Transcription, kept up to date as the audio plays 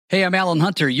Hey, I'm Alan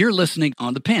Hunter. You're listening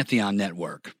on the Pantheon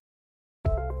Network.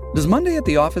 Does Monday at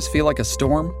the office feel like a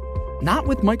storm? Not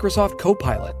with Microsoft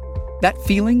Copilot. That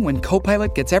feeling when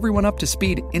Copilot gets everyone up to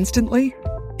speed instantly?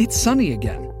 It's sunny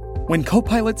again. When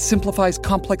Copilot simplifies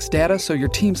complex data so your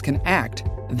teams can act,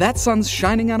 that sun's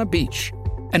shining on a beach.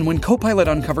 And when Copilot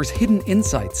uncovers hidden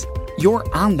insights, you're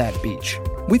on that beach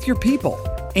with your people,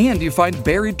 and you find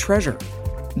buried treasure.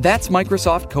 That's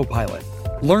Microsoft Copilot.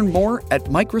 Learn more at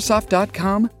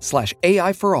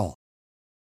Microsoft.com/AI for all.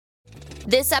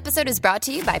 This episode is brought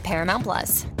to you by Paramount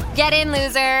Plus. Get in,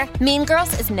 loser! Mean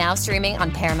Girls is now streaming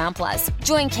on Paramount Plus.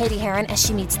 Join Katie Heron as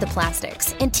she meets the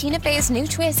plastics in Tina Fey's new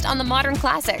twist on the modern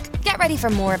classic. Get ready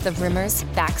for more of the rumors,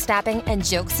 backstabbing, and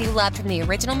jokes you loved from the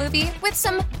original movie with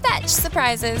some fetch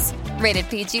surprises. Rated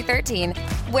PG-13.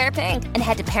 Wear pink and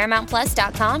head to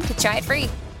ParamountPlus.com to try it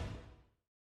free.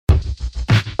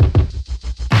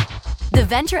 The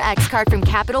Venture X card from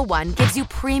Capital One gives you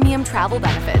premium travel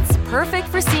benefits, perfect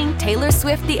for seeing Taylor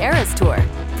Swift The Eras Tour.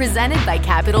 Presented by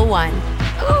Capital One.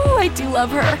 Ooh, I do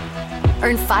love her.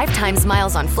 Earn 5 times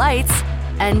miles on flights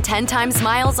and 10 times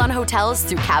miles on hotels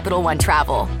through Capital One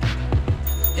Travel.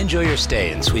 Enjoy your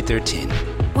stay in Suite 13.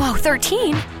 Whoa,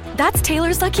 13? That's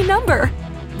Taylor's lucky number.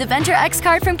 The Venture X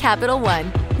card from Capital One.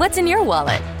 What's in your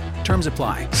wallet? Terms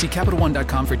apply. See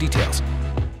CapitalOne.com for details.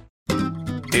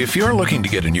 If you're looking to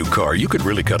get a new car, you could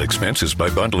really cut expenses by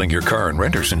bundling your car and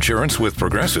renter's insurance with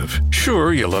Progressive.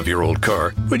 Sure, you love your old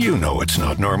car, but you know it's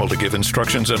not normal to give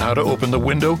instructions on how to open the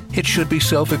window. It should be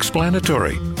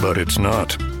self-explanatory, but it's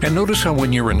not. And notice how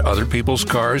when you're in other people's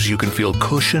cars, you can feel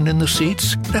cushion in the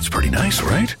seats? That's pretty nice,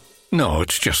 right? No,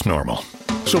 it's just normal.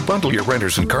 So bundle your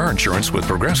renter's and car insurance with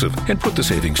Progressive and put the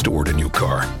savings toward a new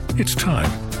car. It's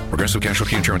time. Progressive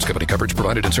Casualty Insurance Company. Coverage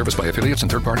provided and serviced by affiliates and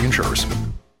third-party insurers.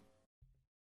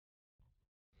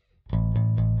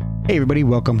 Hey everybody,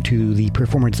 welcome to the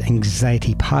Performance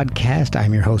Anxiety Podcast.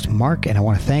 I'm your host, Mark, and I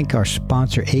want to thank our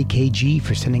sponsor, AKG,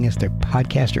 for sending us their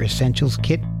Podcaster Essentials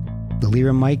kit. The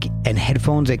Lyra mic and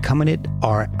headphones that come in it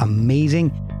are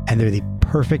amazing, and they're the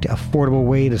perfect, affordable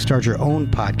way to start your own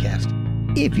podcast,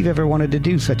 if you've ever wanted to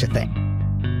do such a thing.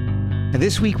 Now,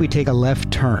 this week we take a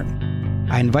left turn.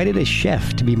 I invited a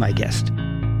chef to be my guest.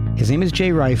 His name is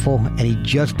Jay Rifle, and he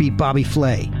just beat Bobby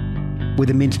Flay with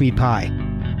a mincemeat pie.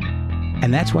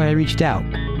 And that's why I reached out.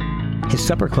 His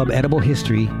supper club, Edible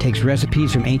History, takes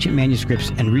recipes from ancient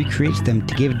manuscripts and recreates them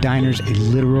to give diners a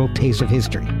literal taste of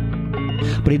history.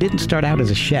 But he didn't start out as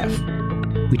a chef.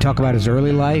 We talk about his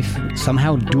early life,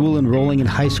 somehow dual enrolling in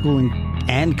high school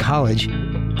and college,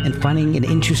 and finding an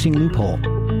interesting loophole.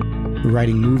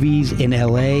 Writing movies in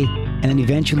LA, and then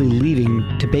eventually leaving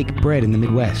to bake bread in the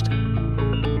Midwest.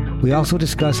 We also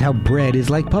discuss how bread is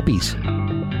like puppies.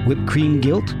 Whipped cream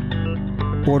guilt,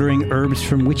 ordering herbs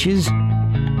from witches,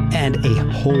 and a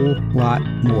whole lot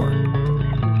more.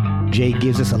 Jay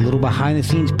gives us a little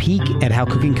behind-the-scenes peek at how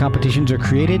cooking competitions are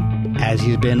created, as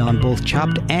he's been on both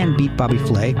Chopped and Beat Bobby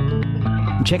Flay.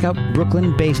 And check out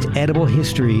Brooklyn-based Edible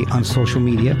History on social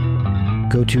media.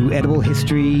 Go to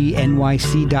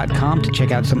ediblehistorynyc.com to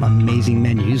check out some amazing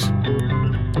menus.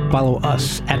 Follow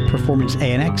us at Performance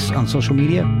ANX on social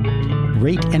media.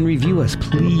 Rate and review us,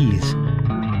 please.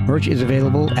 Merch is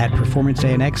available at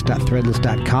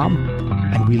performanceanx.threadless.com,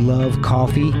 and we love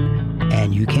coffee,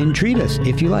 and you can treat us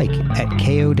if you like at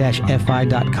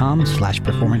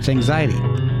ko-fi.com/performanceanxiety.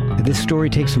 This story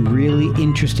takes some really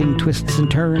interesting twists and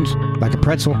turns, like a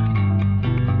pretzel.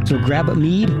 So grab a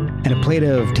mead and a plate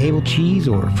of table cheese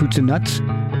or fruits and nuts,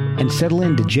 and settle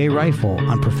into Jay Rifle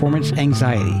on Performance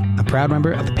Anxiety, a proud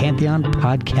member of the Pantheon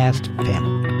podcast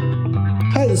family.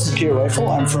 Hi, this is Jay Rifle.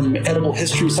 I'm from Edible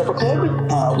History Supper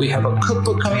Club. We have a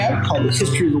cookbook coming out called The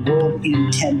History of the World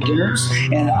in 10 Dinners,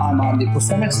 and I'm on the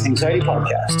Performance Anxiety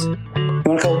Podcast. You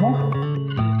want a couple more?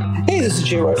 Hey, this is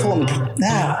Jay Rifle. Wow,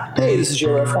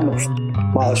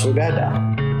 that's really bad now.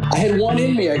 I had one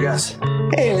in me, I guess.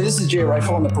 Hey, this is Jay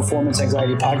Rifle on the Performance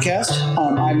Anxiety Podcast.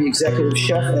 I'm the executive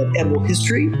chef at Edible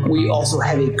History. We also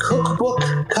have a cookbook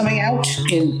coming out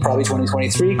in probably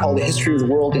 2023 called The History of the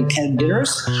World in 10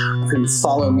 Dinners. You can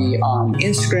follow me on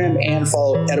Instagram and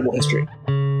follow Edible History.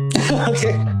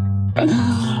 Okay.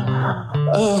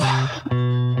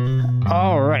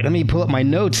 All right, let me pull up my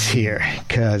notes here,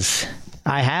 because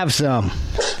I have some.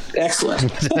 Excellent.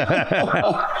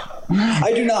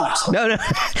 I do not. No.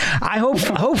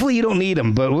 Hopefully you don't need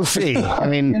them, but we'll see. I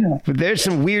mean, there's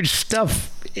some weird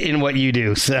stuff in what you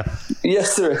do. So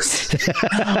yes, there is.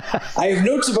 I have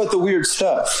notes about the weird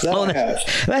stuff.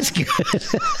 That's good.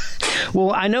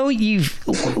 Well, I know we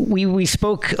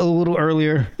spoke a little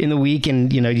earlier in the week,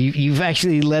 and you've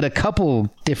actually led a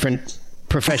couple different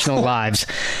professional lives.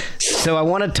 So I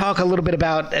want to talk a little bit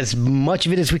about as much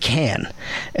of it as we can.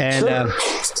 And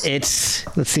it's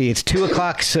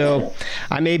 2:00. So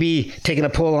I may be taking a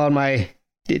pull on my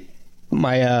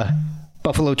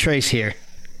Buffalo Trace here.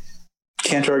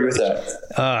 Can't argue with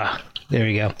that. There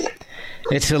we go.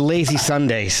 It's a lazy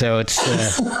Sunday, so it's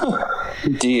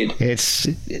indeed.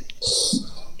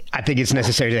 I think it's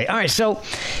necessary today. All right, so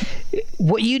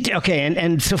what you do? Okay,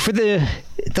 and so for the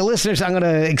listeners, I'm going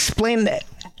to explain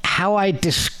how I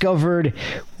discovered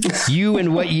you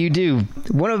and what you do.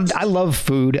 I love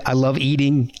food. I love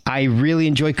eating. I really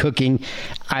enjoy cooking.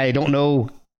 I don't know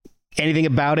anything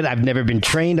about it. I've never been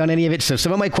trained on any of it, so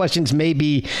some of my questions may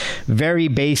be very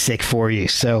basic for you.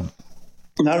 So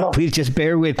please just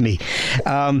bear with me.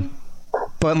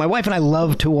 But my wife and I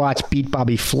love to watch Beat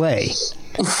Bobby Flay.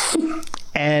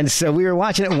 And so we were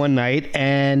watching it one night,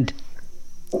 and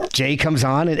Jay comes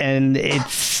on, and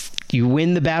it's you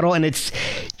win the battle, and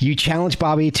you challenge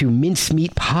Bobby to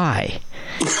mincemeat pie.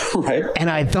 Right. And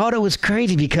I thought it was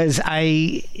crazy because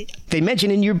they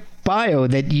mentioned in your bio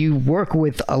that you work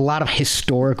with a lot of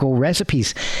historical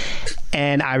recipes.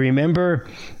 And I remember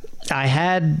I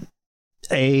had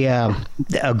a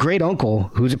great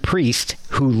uncle who's a priest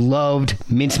who loved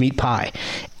mincemeat pie,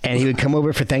 and he would come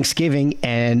over for Thanksgiving,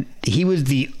 and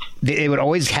they would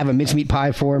always have a mincemeat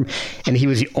pie for him, and he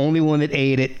was the only one that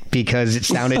ate it because it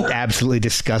sounded absolutely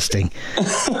disgusting.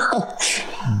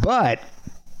 But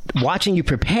watching you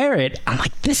prepare it, I'm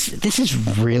like, this is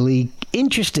really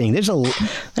interesting.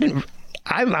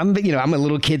 I'm a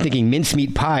little kid thinking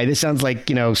mincemeat pie. This sounds like,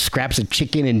 scraps of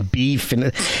chicken and beef,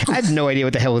 and I had no idea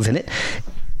what the hell was in it.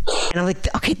 And I'm like,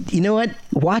 okay, you know what?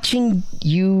 Watching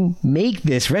you make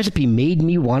this recipe made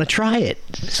me want to try it.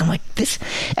 So I'm like, this,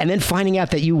 and then finding out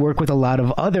that you work with a lot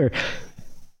of other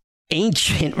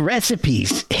ancient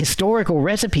recipes, historical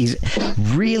recipes,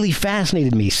 really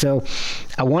fascinated me. So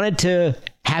I wanted to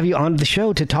have you on the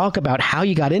show to talk about how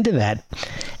you got into that.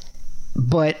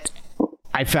 But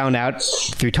I found out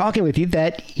through talking with you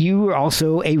that you were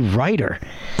also a writer.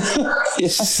 Yeah.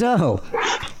 So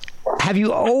have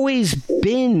you always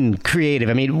been creative?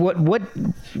 I mean, what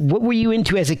were you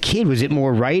into as a kid? Was it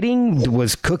more writing?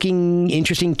 Was cooking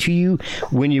interesting to you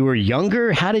when you were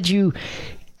younger? How did you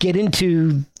get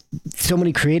into so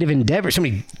many creative endeavors, so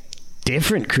many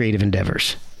different creative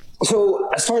endeavors? So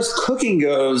as far as cooking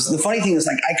goes, the funny thing is,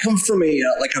 I come from a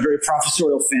very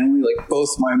professorial family. Like,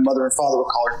 both my mother and father were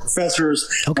college professors.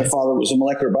 Okay. My father was a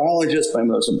molecular biologist. My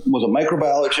mother was a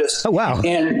microbiologist. Oh, wow.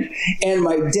 And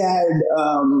my dad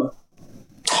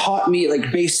taught me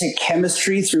basic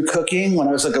chemistry through cooking when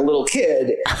I was a little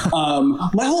kid.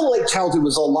 My whole childhood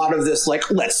was a lot of this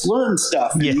let's learn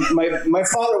stuff. Yeah. My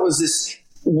father was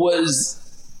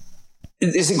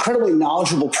this incredibly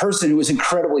knowledgeable person who was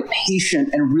incredibly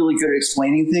patient and really good at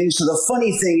explaining things. So the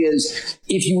funny thing is,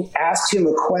 if you asked him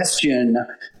a question,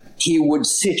 he would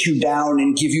sit you down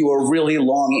and give you a really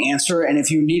long answer. And if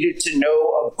you needed to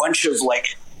know a bunch of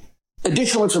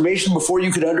additional information before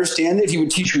you could understand it, he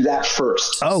would teach you that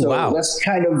first. Oh, so wow. That's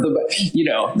kind of the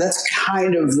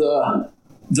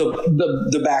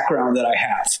background that I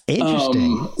have.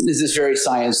 Interesting. Is this very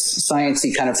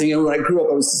sciencey kind of thing. When I grew up,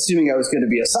 I was assuming I was going to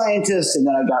be a scientist, and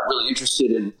then I got really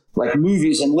interested in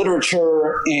movies and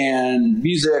literature and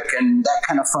music and that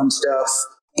kind of fun stuff.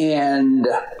 And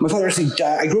my father actually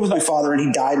died. I grew up with my father, and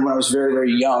he died when I was very,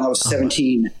 very young. I was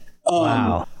 17.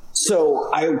 Wow. So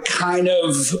I kind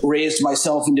of raised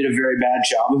myself and did a very bad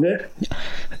job of it.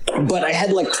 But I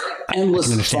had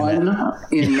endless fun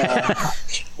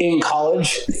in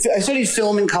college. I studied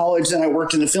film in college, then I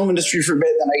worked in the film industry for a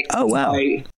bit. Then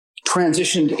I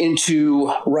transitioned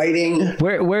into writing.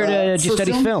 Where did you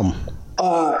study film?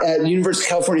 At University of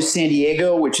California, San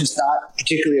Diego, which is not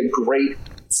particularly a great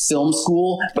film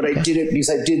school, but I did it because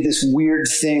I did this weird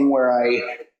thing where I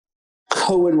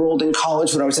co-enrolled in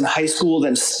college when I was in high school,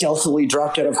 then stealthily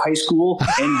dropped out of high school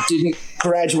and didn't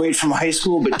graduate from high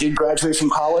school, but did graduate from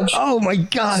college. Oh my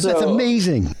God, that's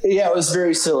amazing. Yeah, it was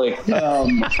very silly.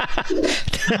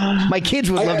 My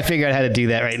kids would love to figure out how to do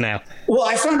that right now. Well,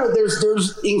 I found out there's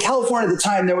in California at the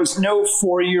time, there was no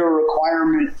 4-year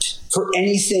requirement for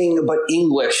anything but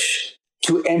English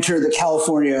to enter the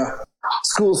California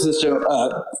school system,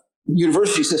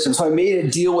 university system. So I made a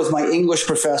deal with my English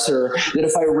professor that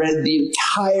if I read the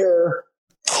entire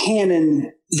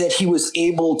canon, that he was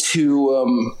able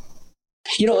to,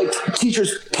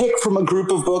 teachers pick from a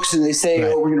group of books and they say,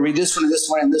 right, we're going to read this one and this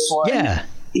one and this one. Yeah.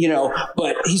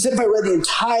 But he said if I read the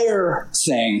entire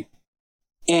thing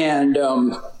and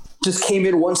just came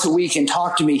in once a week and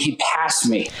talked to me, he'd pass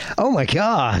me. Oh my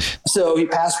gosh. So he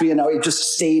passed me and I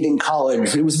just stayed in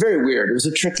college. It was very weird. It was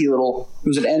a tricky it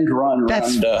was an end run.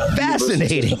 That's around,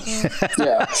 fascinating.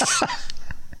 Yeah.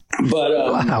 But,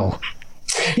 wow.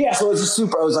 Yeah. So I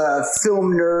was a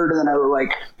film nerd, and then I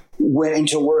went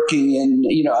into working in,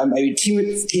 I made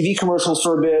TV commercials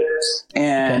for a bit,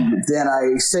 and then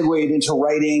I segued into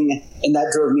writing, and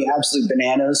that drove me absolutely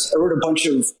bananas. I wrote a bunch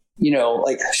of,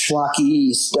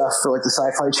 schlocky stuff for the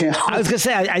Sci-Fi Channel. I was going to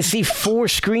say, I see 4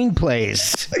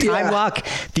 screenplays. Time Lock,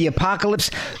 The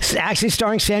Apocalypse, actually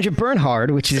starring Sandra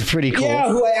Bernhard, which is pretty cool. Yeah,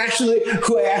 who I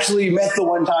actually met the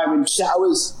one time, and I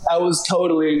was all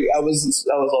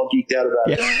geeked out about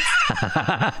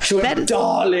it. She went,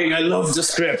 darling, I love the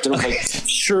script. And I was like,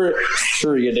 sure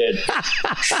you did.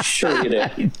 Sure you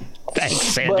did. Thanks,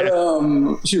 Sandra.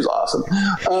 But she was awesome.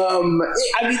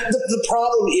 The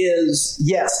problem is,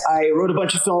 yes, I wrote a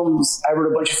bunch of films. I wrote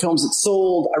a bunch of films that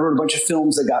sold. I wrote a bunch of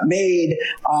films that got made.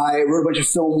 I wrote a bunch of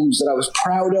films that I was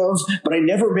proud of, but I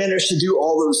never managed to do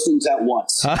all those things at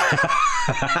once,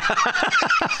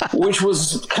 which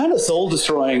was kind of soul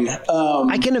destroying.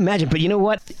 I can imagine, but you know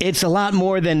what? It's a lot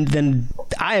more than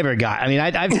I ever got. I mean,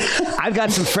 I've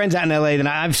got some friends out in LA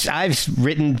that I've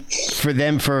written for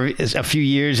them for a few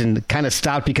years and kind of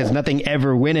stopped because nothing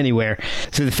ever went anywhere.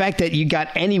 So the fact that you got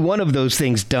any one of those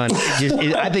things done,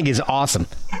 I think is awesome.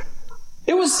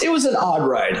 It was an odd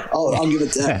ride. I'll give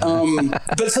it that.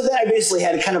 But so then I basically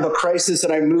had kind of a crisis,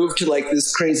 and I moved to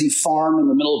this crazy farm in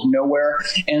the middle of nowhere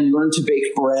and learned to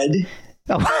bake bread.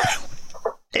 Oh,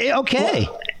 okay.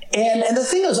 And the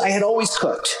thing is, I had always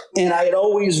cooked, and I had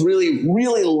always really,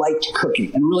 really liked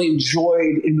cooking and really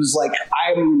enjoyed. It was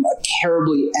I'm a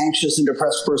terribly anxious and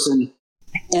depressed person.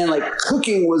 And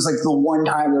cooking was the one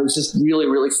time that was just really,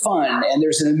 really fun. And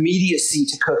there's an immediacy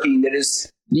to cooking that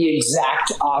is the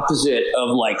exact opposite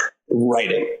of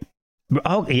writing.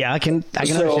 Oh yeah, I can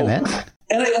understand that.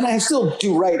 And I still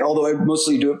do write, although I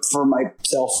mostly do it for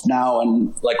myself now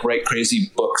and write crazy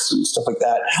books and stuff like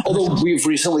that. Although we've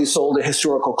recently sold a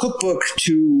historical cookbook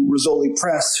to Rizzoli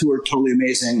Press, who are totally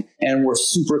amazing, and we're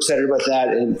super excited about that.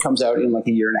 And it comes out in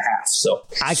a year and a half. So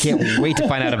I can't wait to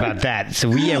find out about that. So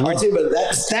I'll tell you about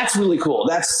that's really cool.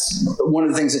 That's one of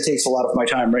the things that takes a lot of my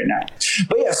time right now.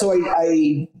 But yeah, so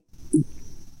I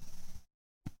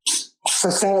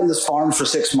sat on this farm for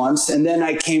 6 months, and then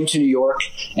I came to New York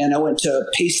and I went to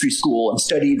pastry school and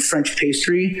studied French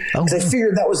pastry because I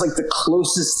figured that was the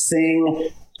closest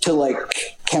thing to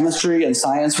chemistry and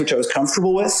science, which I was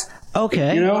comfortable with.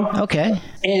 Okay. Okay.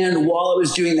 And while I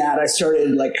was doing that, I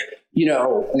started I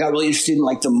got really interested in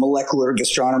the molecular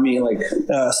gastronomy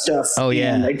stuff. Oh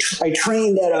yeah. And I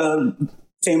trained at a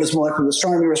famous molecular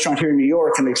gastronomy restaurant here in New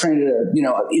York, and I trained at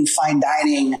in fine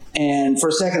dining. And for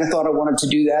a second, I thought I wanted to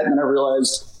do that, and then I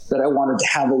realized that I wanted to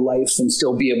have a life and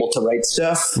still be able to write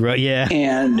stuff. Right? Yeah.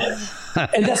 And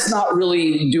that's not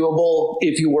really doable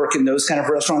if you work in those kind of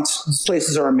restaurants. These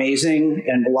places are amazing,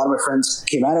 and a lot of my friends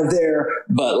came out of there,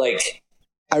 but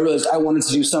I realized I wanted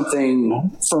to do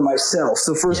something for myself.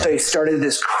 So first I started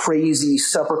this crazy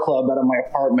supper club out of my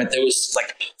apartment that was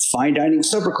fine dining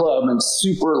supper club and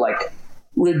super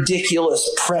ridiculous,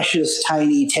 precious,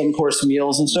 tiny 10-course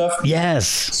meals and stuff.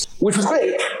 Yes. Which was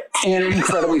great and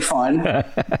incredibly fun.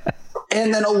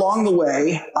 And then along the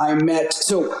way, I met...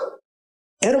 So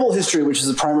Edible History, which is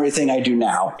the primary thing I do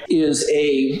now, is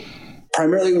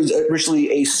primarily was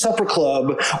originally a supper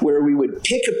club where we would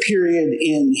pick a period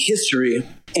in history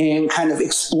and kind of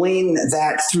explain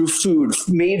that through food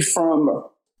made from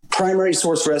primary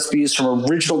source recipes, from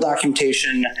original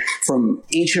documentation, from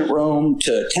ancient Rome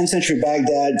to 10th century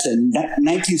Baghdad to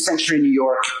 19th century New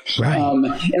York. Right. And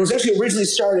it was actually originally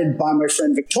started by my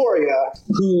friend Victoria,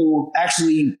 who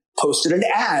actually posted an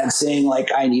ad saying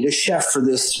I need a chef for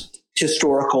this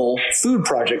historical food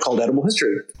project called Edible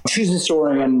History. She's a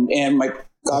historian and my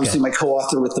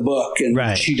co-author with the book,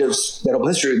 and she does Edible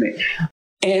History with me.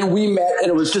 And we met, and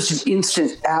it was just an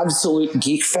instant, absolute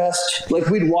geek fest.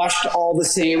 We'd watched all the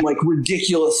same,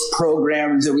 ridiculous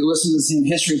programs, and we listened to the same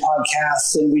history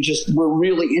podcasts, and we just were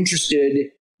really interested,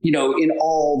 in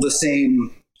all the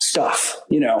same stuff,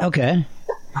 Okay.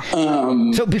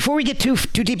 So before we get too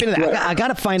deep into that, I got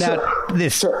to find out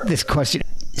this question.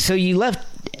 So you left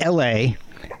LA,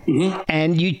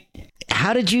 and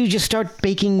how did you just start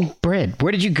baking bread?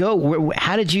 Where did you go?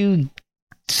 How did you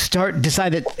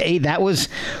decide that that was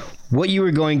what you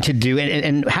were going to do,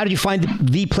 and how did you find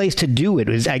the place to do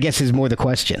it? I guess is more the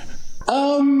question.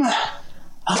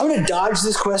 I'm going to dodge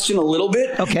this question a little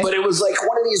bit, but it was like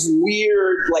one of these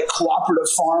weird, like cooperative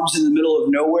farms in the middle of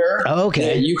nowhere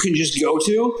that you can just go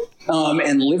to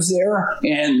and live there.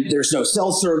 And there's no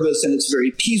cell service, and it's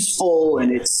very peaceful,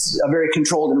 and it's a very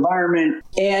controlled environment.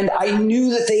 And I knew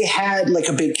that they had like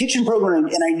a big kitchen program,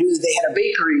 and I knew that they had a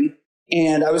bakery.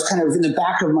 And I was kind of in the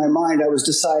back of my mind, I was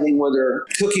deciding whether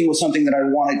cooking was something that I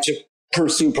wanted to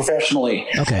pursue professionally.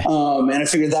 And I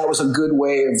figured that was a good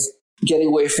way of getting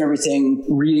away from everything,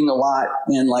 reading a lot,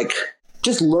 and like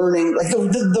just learning like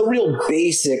the real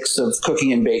basics of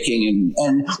cooking and baking.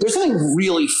 And there's something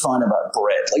really fun about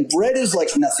bread. Like bread is like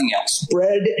nothing else.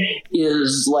 Bread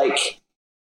is like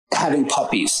having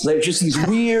puppies. They're just these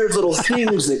weird little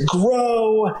things that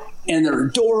grow, and they're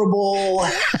adorable,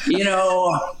 you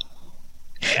know.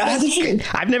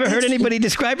 I've never heard anybody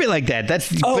describe it like that. It's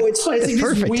fun. It's like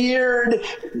this weird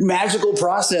magical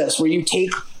process where you take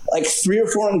like 3 or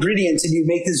 4 ingredients and you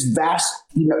make this vast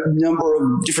number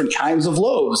of different kinds of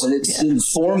loaves, and you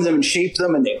form them and shape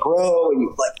them, and they grow, and you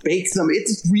like bake them.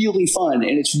 It's really fun,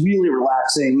 and it's really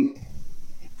relaxing.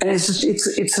 And it's just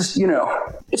it's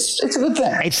a good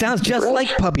thing. It sounds just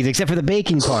like puppies, except for the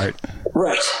baking part.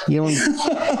 Right. You know.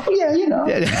 I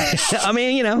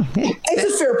mean, it's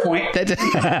a fair point.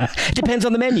 Depends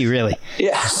on the menu, really.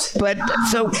 Yes. But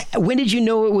so, when did you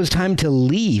know it was time to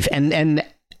leave, and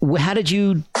how did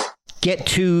you get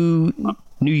to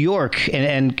New York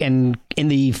and in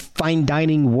the fine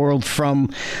dining world from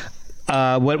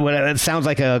what sounds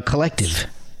like a collective?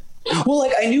 Well,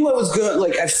 like I knew I was good.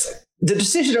 Like the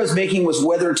decision I was making was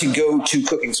whether to go to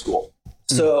cooking school.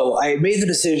 So I made the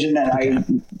decision, and I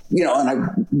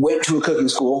went to a cooking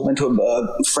school, went to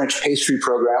a French pastry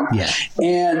program,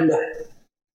 and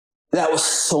that was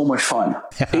so much fun.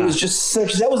 It was just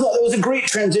that was a great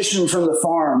transition from the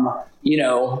farm,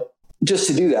 just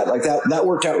to do that. Like that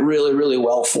worked out really, really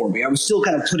well for me. I was still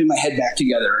kind of putting my head back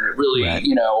together, and it really,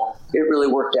 it really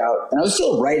worked out. And I was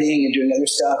still writing and doing other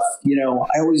stuff.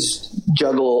 I always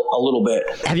juggle a little bit.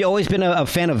 Have you always been a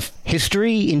fan of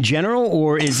history in general,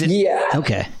 or is it? Yeah.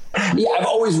 Okay. Yeah, I've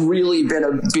always really been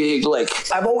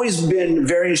I've always been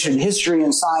very interested in history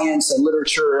and science and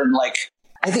literature. And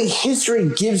I think history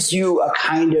gives you a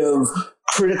kind of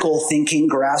critical thinking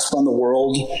grasp on the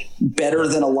world better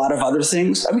than a lot of other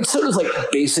things. I mean, so does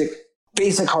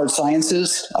basic hard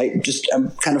sciences. I'm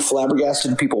kind of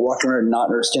flabbergasted at people walking around and not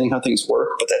understanding how things work,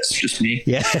 but that's just me.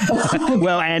 Yeah.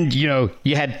 Well, and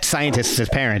you had scientists as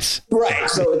parents. Right.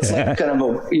 So it's I kind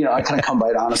of come by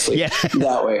it honestly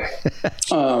that way.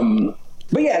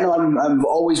 But yeah, no, I've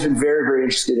always been very, very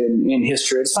interested in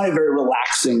history. It's kind of very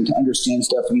relaxing to understand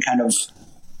stuff, and kind of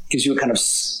gives you a kind of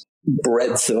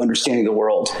breadth of understanding the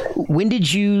world. When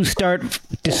did you start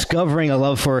discovering a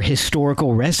love for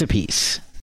historical recipes?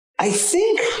 I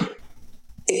think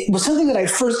it was something that I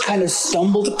first kind of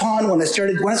stumbled upon when I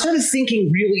started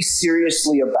thinking really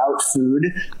seriously about food.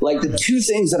 Like the two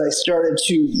things that I started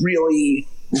to really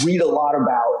read a lot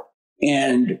about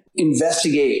and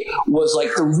investigate was like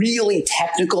the really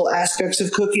technical aspects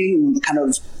of cooking, and kind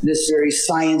of this very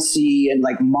sciencey and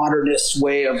modernist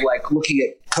way of looking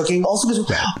at cooking. Also, because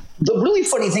the really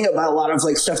funny thing about a lot of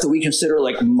stuff that we consider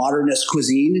modernist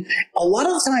cuisine, a lot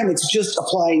of the time it's just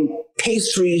applying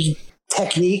pastry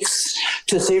techniques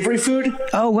to savory food.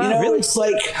 Oh, wow. Really? It's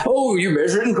you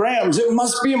measure it in grams. It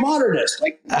must be a modernist.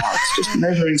 No, it's just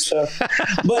measuring stuff.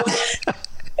 But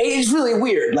it's really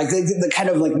weird, the kind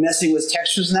of messing with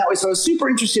textures in that way. So I was super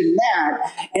interested in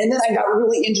that. And then I got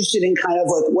really interested in kind of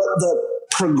what the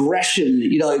progression,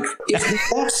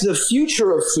 if that's the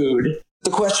future of food, the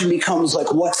question becomes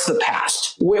what's the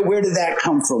past? Where did that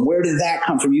come from? Where did that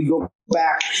come from? You go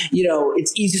back,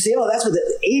 it's easy to say, oh, that's what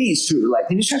the 80s food like.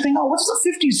 And you start thinking, oh, what's the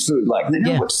 50s food like? And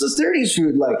then what's the 30s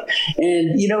food like?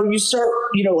 And, you start,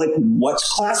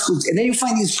 what's classical? And then you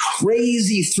find these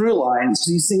crazy through lines,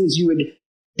 these things you would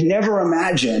never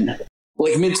imagine.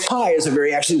 Mince pie is a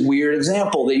very actually weird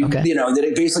example that that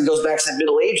it basically goes back to the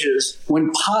Middle Ages,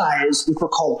 when pies, which were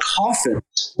called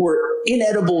coffins, were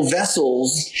inedible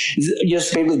vessels,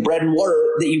 just made with bread and water,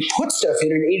 that you put stuff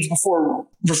in and aged before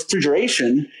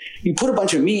refrigeration. You put a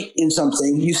bunch of meat in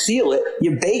something, you seal it,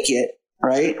 you bake it,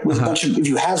 right? With a bunch of, if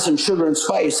you have some sugar and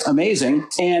spice, amazing.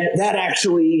 And that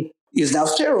actually is now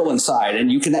sterile inside, and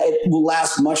it will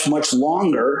last much, much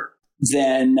longer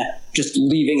than just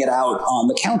leaving it out on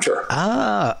the counter.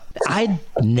 I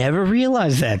never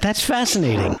realized that. That's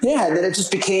fascinating. Yeah, and then it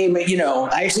just became, I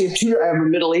actually have I have a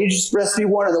Middle Ages recipe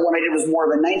one, and the one I did was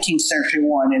more of a 19th century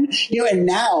one. And, and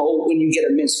now when you get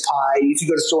a mince pie, if you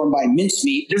go to the store and buy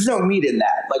mincemeat, there's no meat in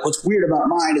that. What's weird about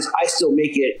mine is I still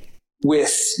make it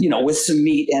with some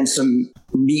meat and some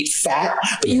meat fat,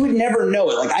 but you would never know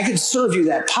it. Like I could serve you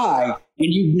that pie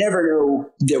and you'd never know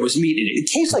there was meat in it. It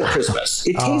tastes like Christmas.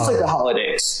 It tastes like the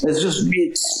holidays.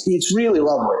 It's really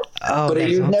lovely. But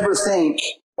you'd never think,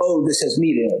 oh, this has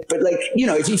meat in it. But like,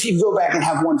 if you go back and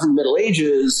have one from the Middle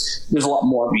Ages, there's a lot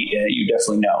more meat in it. You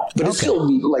definitely know. But it's still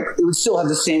it would still have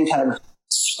the same kind of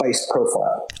spice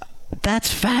profile.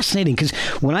 That's fascinating because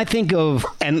when I think of,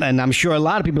 and I'm sure a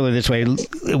lot of people are this way,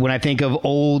 when I think of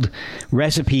old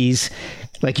recipes,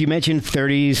 like you mentioned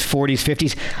 30s, 40s,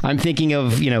 50s, I'm thinking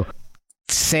of,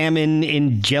 salmon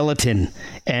in gelatin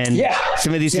and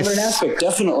some of these similar aspect,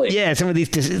 definitely. Yeah, some of these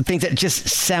things that just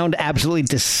sound absolutely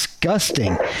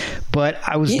disgusting. But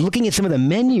I was looking at some of the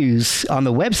menus on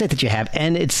the website that you have,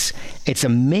 and it's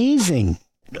amazing.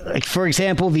 Like, for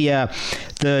example, the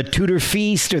Tudor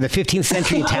feast or the 15th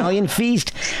century Italian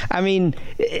feast. I mean,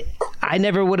 I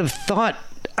never would have thought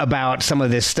about some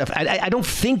of this stuff. I don't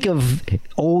think of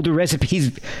older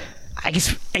recipes, I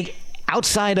guess,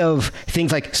 outside of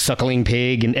things like suckling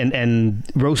pig and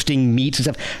roasting meats and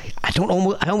stuff. You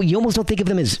almost don't think of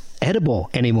them as edible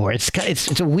anymore. It's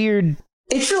a weird.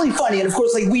 It's really funny. And of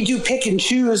course, like we do pick and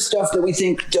choose stuff that we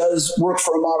think does work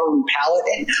for a modern palate.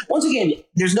 And once again,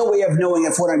 there's no way of knowing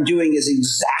if what I'm doing is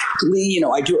exactly,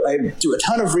 I do a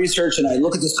ton of research and I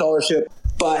look at the scholarship,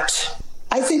 but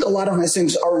I think a lot of my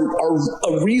things are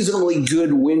a reasonably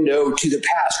good window to the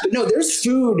past. But no,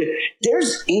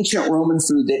 there's ancient Roman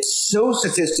food that's so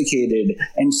sophisticated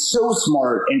and so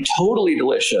smart and totally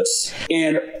delicious.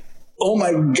 And oh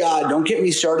my God, don't get me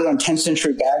started on 10th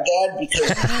century Baghdad, because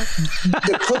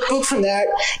the cookbook from that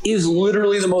is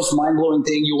literally the most mind-blowing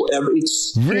thing you will ever.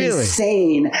 It's really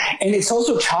insane. And it's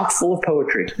also chock full of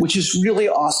poetry, which is really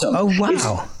awesome. Oh,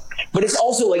 wow. But it's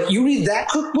also like you read that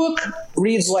cookbook,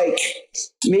 reads like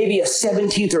maybe a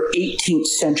 17th or 18th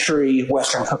century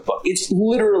Western cookbook. It's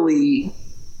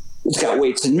got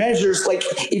weights and measures. Like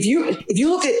if you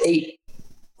look at a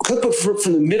cookbook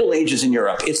from the Middle Ages in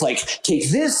Europe, it's like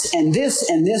take this and this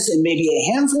and this and maybe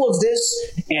a handful of this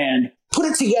and put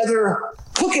it together,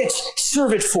 cook it,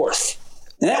 serve it forth.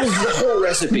 And that was the whole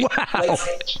recipe. Wow. Like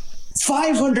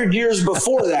 500 years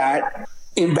before that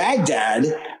in Baghdad,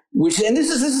 and this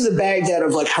is the Baghdad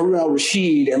of like Harun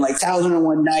al-Rashid and like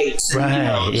 1001 Nights.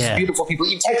 And, beautiful people.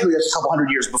 Technically, that's a couple hundred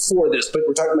years before this, but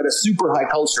we're talking about a super high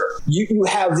culture. You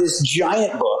have this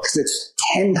giant book that's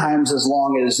 10 times as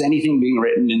long as anything being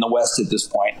written in the West at this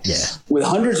point, with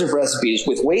hundreds of recipes,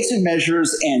 with weights and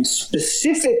measures and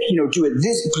specific, do it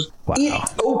this. Wow.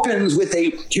 It opens with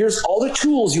here's all the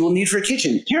tools you will need for a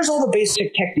kitchen. Here's all the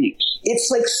basic techniques.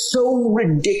 It's like so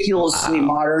ridiculously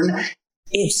modern.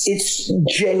 It's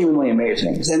genuinely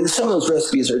amazing. And some of those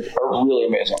recipes are really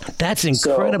amazing. That's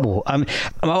incredible.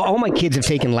 All my kids have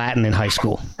taken Latin in high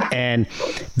school, and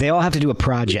they all have to do a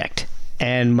project.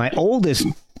 And my oldest,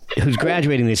 who's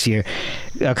graduating this year,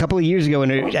 a couple of years ago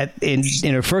in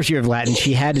her first year of Latin,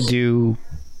 she had to do.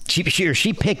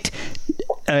 She picked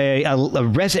a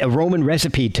Roman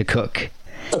recipe to cook.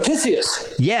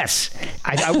 Apicius. Yes.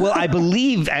 I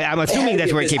believe, I'm assuming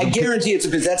that's where it came from. I guarantee it's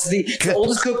Apicius. That's the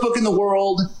oldest cookbook in the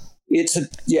world. It's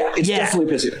definitely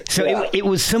Apicius. So it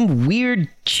was some weird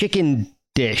chicken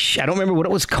dish. I don't remember what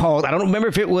it was called. I don't remember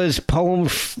if it was Poem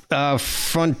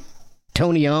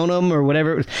Frontonionum or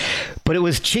whatever, but it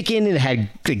was chicken and it had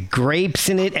the grapes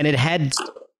in it, and it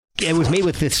was made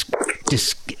with this.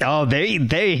 There you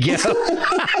go.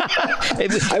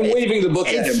 I'm waving the book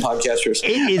at him, podcasters.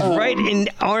 It is right in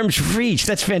arm's reach.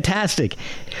 That's fantastic.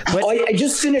 But I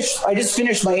just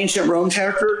finished my ancient Rome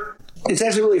chapter. It's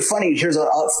actually really funny. Here's a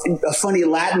funny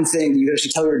Latin thing you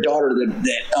should tell your daughter that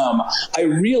I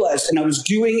realized, and I was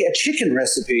doing a chicken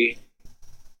recipe.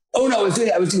 Oh no, I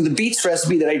was doing the beets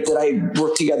recipe that I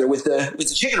worked together with the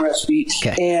chicken recipe,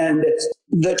 and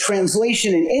the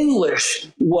translation in English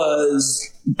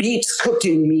was beets cooked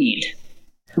in mead.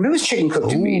 Maybe it was chicken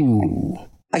cooked in mead.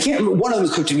 I can't remember. One of them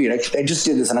was cooked in mead. I just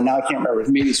did this, and now I can't remember.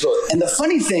 Maybe it's both. And the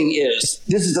funny thing is,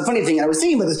 this is the funny thing, and I was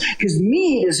thinking about this, because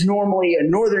mead is normally a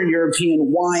Northern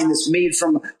European wine that's made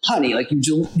from honey. Like you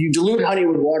dilute honey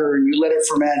with water and you let it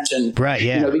ferment, and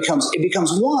it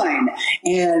becomes wine.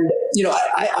 And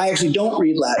I actually don't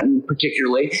read Latin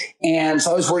particularly, and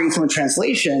so I was working from a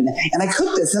translation, and I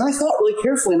cooked this, and I thought really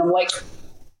carefully, and I'm like, do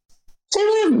they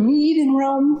really have mead in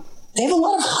Rome? They have a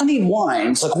lot of honeyed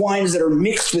wines, like wines that are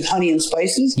mixed with honey and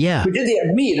spices. Yeah. But did they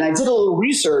have mead? And I did a little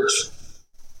research,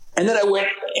 and then I went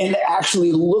and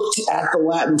actually looked at the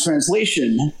Latin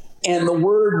translation, and the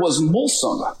word was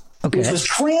mulsum, which was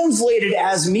translated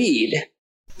as mead,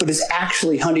 but it's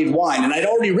actually honeyed wine. And I'd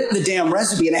already written the damn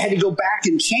recipe, and I had to go back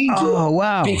and change it. Oh,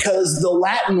 wow. Because the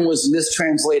Latin was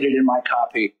mistranslated in my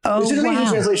copy. Oh, it's an amazing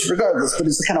wow. translation regardless, but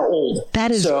it's kind of old.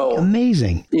 That is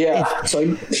amazing. Yeah.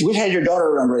 So we had your daughter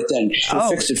around right then. She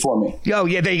fixed it for me. Oh,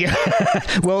 yeah, there you go.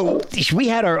 Well, we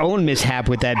had our own mishap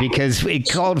with that because it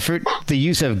called for the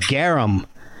use of garum.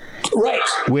 Right.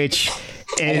 Which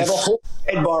I have a whole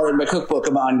sidebar in my cookbook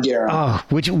about garum. Oh,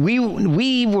 which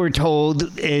we were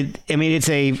told. It's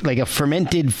a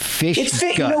fermented fish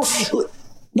guts.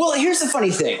 Well, here's the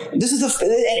funny thing. This is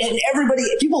and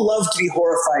people love to be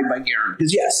horrified by garum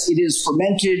because yes, it is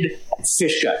fermented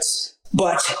fish guts.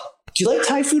 But do you like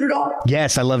Thai food at all?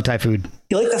 Yes, I love Thai food.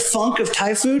 You like the funk of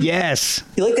Thai food? Yes.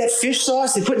 You like that fish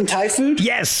sauce they put in Thai food?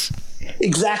 Yes.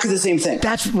 Exactly the same thing.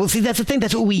 That's the thing.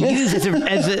 That's what we use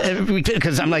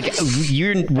because I'm like,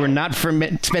 we're not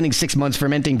spending 6 months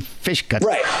fermenting fish guts.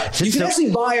 Right. You can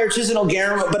actually buy artisanal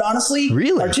garum, but honestly,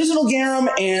 really, artisanal garum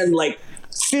and like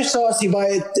fish sauce you buy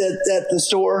at the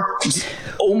store, it's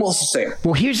almost the same.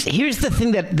 Well, here's the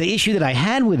thing the issue that I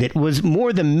had with it was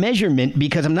more the measurement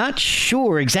because I'm not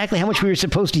sure exactly how much we were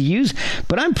supposed to use,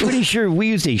 but I'm pretty sure we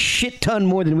used a shit ton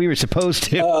more than we were supposed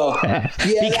to. Oh,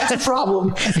 yeah, that's a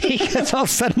problem. Because all of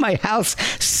a sudden my house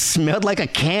smelled like a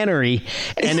cannery,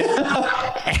 and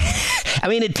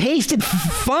it tasted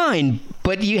fine,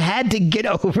 but you had to get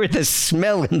over the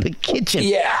smell in the kitchen.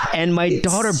 Yeah. And my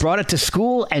daughter brought it to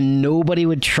school, and nobody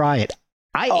would try it.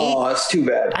 That's too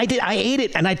bad. I ate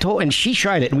it, and she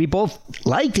tried it, and we both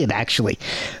liked it actually,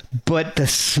 but the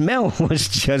smell was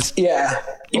just you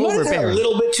might have had a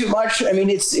little bit too much. I mean,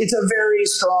 it's a very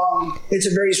strong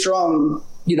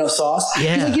sauce.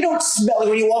 Yeah. Like, you don't smell like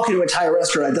when you walk into a Thai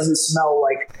restaurant, it doesn't smell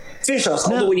like fish sauce.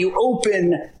 No. Although when you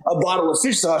open a bottle of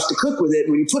fish sauce to cook with it,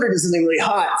 when you put it in something really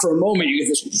hot for a moment, you get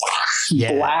this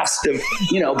blast of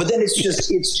But then it's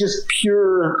just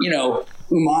pure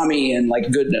umami and like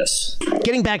goodness.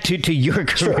 Getting back to your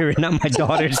career and not my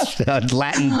daughter's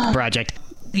Latin project.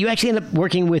 You actually end up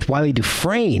working with Wylie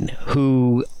Dufresne,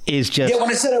 who is just... Yeah, when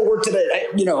I said I worked at it,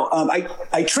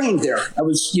 I trained there. I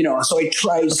was, so I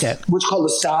tried what's called a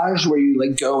stage, where you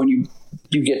like go and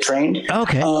you get trained.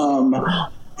 Okay.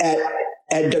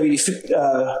 At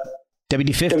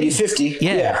WD-50.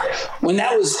 Yeah. When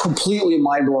that was completely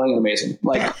mind-blowing and amazing.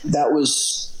 Like, that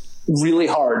was really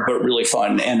hard, but really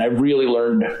fun. And I really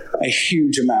learned a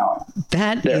huge amount.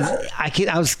 I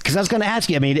was going to ask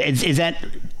you, is that...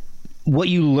 what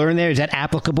you learn there, is that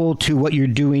applicable to what you're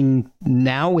doing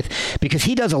now because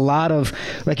he does a lot of,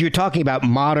 like you were talking about,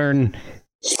 modern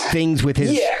things with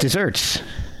his desserts.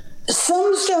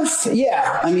 Some stuff.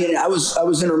 Yeah. I mean, I was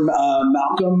under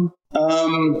Malcolm,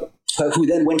 who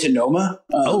then went to Noma.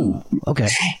 Okay.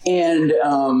 And,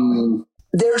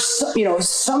 there's,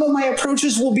 some of my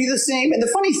approaches will be the same. And the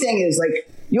funny thing is, like,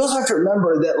 you also have to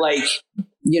remember that, like,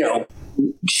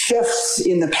 chefs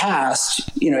in the past,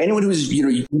 anyone who was,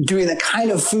 doing the kind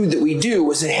of food that we do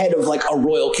was the head of like a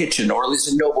royal kitchen or at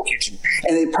least a noble kitchen.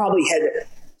 And they probably had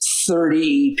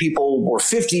 30 people or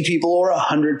 50 people or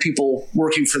 100 people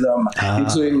working for them,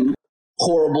 including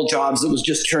horrible jobs that was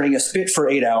just turning a spit for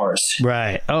 8 hours.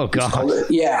 Right. Oh, God.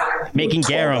 Making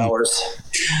garum.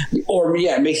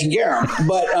 Making garum.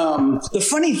 But the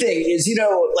funny thing is,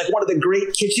 like one of the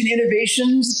great kitchen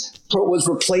innovations was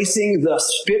replacing the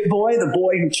spit boy, the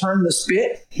boy who turned the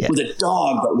spit, with a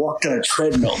dog that walked on a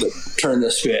treadmill that turned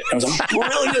the spit. I was like,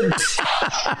 brilliant.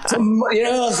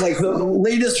 It's like the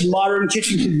latest modern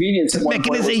kitchen convenience.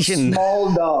 Mechanization.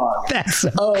 Small dog. That's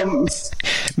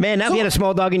man, now if you had a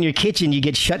small dog in your kitchen, you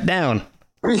get shut down.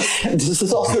 This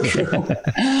is also true.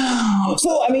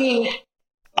 So,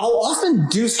 I'll often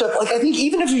do stuff, like I think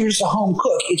even if you're just a home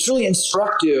cook, it's really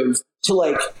instructive to,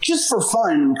 like, just for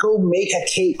fun, go make a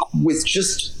cake with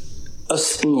just a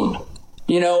spoon.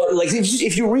 Like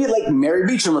if you read like Mary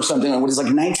Beecham or something, what is like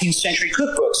 19th century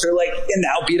cookbooks, they're like, and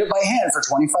now beat it by hand for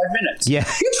 25 minutes. Yeah.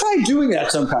 You try doing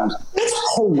that sometimes. That's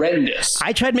horrendous.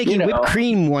 I tried making whipped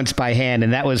cream once by hand,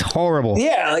 and that was horrible.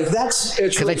 Yeah, like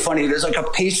it's really funny. There's like a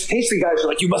pastry guys who are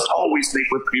like, you must always make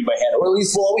whipped cream by hand, or at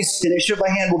least we'll always finish it by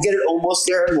hand. We'll get it almost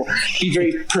there, and we'll be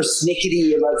very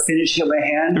persnickety about finishing it by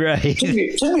hand. Right.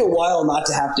 It took me a while not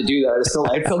to have to do that.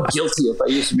 I felt guilty if I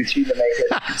used a machine to make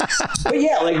it. But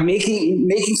yeah, like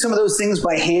making some of those things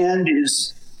by hand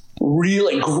is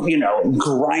really,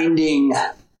 grinding.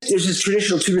 There's this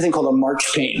traditional Tudor thing called a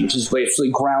marchpane, which is basically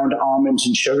ground almonds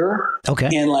and sugar. Okay.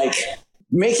 And like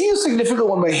making a significant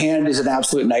one by hand is an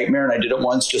absolute nightmare. And I did it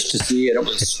once just to see, and it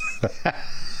was.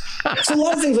 So a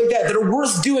lot of things like that are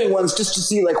worth doing once just to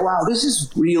see, like, wow, this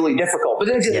is really difficult. But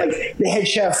then again, like the head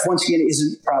chef once again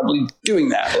isn't probably doing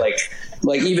that. Like,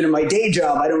 Like even in my day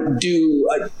job, I don't do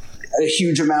a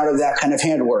huge amount of that kind of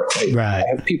handwork. Right. I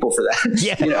have people for that.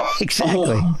 Yeah,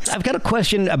 exactly. I've got a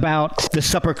question about the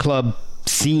supper club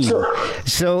scene. Sure.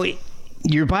 So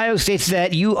your bio states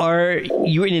that you were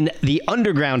in the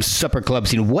underground supper club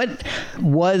scene. What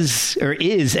was or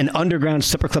is an underground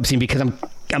supper club scene? Because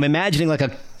I'm imagining like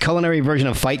a culinary version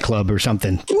of Fight Club or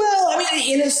something. Well, I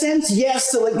mean, in a sense,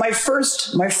 yes. So like my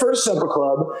first supper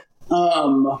club,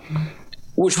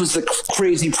 which was the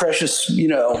crazy precious,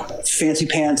 fancy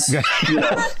pants,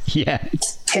 Yeah.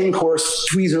 10-course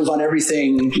tweezers on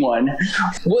everything one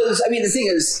was, I mean, the thing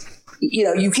is,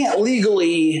 you can't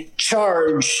legally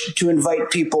charge to invite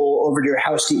people over to your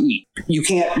house to eat. You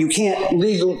can't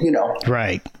legally,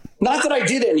 Right. Not that I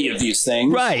did any of these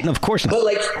things. Right. Of course not. But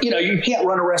like, you can't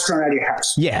run a restaurant out of your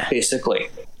house. Yeah. Basically.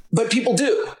 But people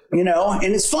do, and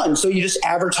it's fun. So you just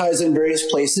advertise in various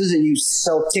places and you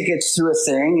sell tickets through a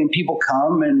thing and people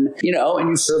come and, and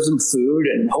you serve them food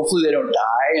and hopefully they don't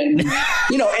die. And,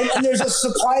 and there's a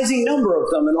surprising number of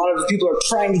them. And a lot of people are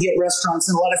trying to get restaurants,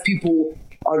 and a lot of people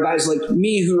are guys like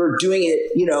me who are doing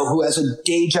it, who has a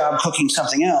day job cooking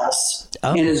something else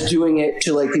and is doing it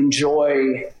to like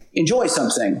enjoy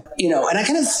something, and I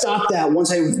kind of stopped that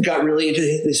once I got really into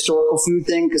the historical food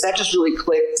thing, because that just really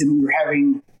clicked, and we were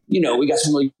having, we got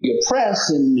some really good press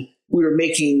and we were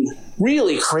making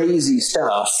really crazy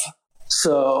stuff.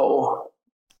 So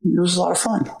it was a lot of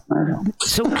fun. I don't know.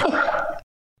 So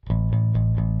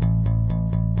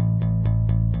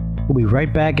we'll be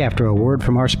right back after a word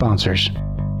from our sponsors.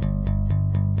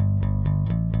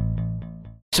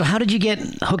 So how did you get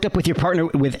hooked up with your partner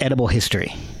with Edible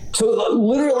History? So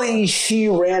literally she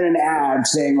ran an ad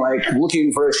saying like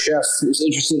looking for a chef who's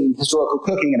interested in historical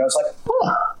cooking. And I was like,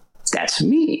 oh, that's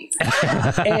me.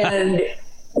 And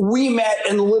we met,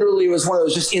 and literally it was one of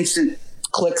those just instant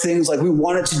click things. Like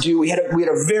we had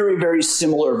a very, very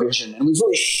similar vision, and we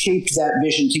really shaped that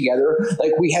vision together.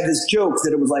 Like we had this joke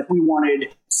that it was like, we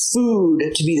wanted food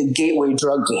to be the gateway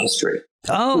drug to history.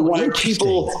 Oh, we wanted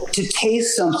people to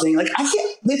taste something. Like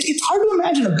it's hard to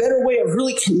imagine a better way of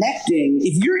really connecting.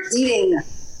 If you're eating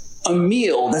a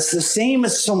meal that's the same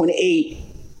as someone ate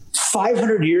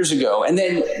 500 years ago, and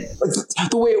then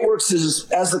the way it works is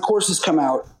as the courses come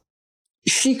out,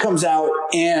 she comes out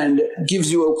and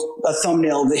gives you a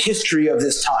thumbnail of the history of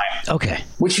this time. Okay.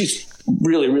 Which she's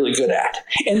really, really good at.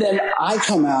 And then I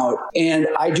come out and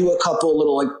I do a couple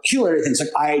little like culinary things.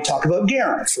 Like I talk about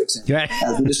garum, for example, right,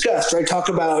 as we discussed. Or I talk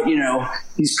about,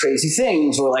 these crazy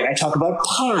things. Or like I talk about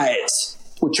pies,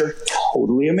 which are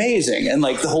totally amazing. And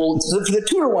like for the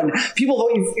Tudor one,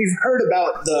 you've heard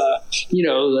about the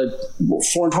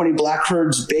 420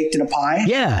 blackbirds baked in a pie.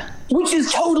 Yeah. Which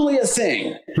is totally a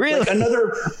thing. Really? Like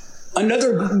another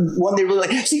one they really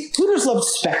like. See, Tudors loved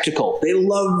spectacle. They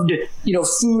loved,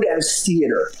 food as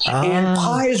theater. And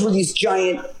pies were these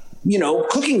giant,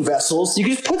 cooking vessels. You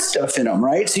could just put stuff in them,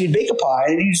 right? So you'd bake a pie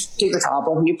and you just take the top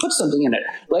off and you put something in it.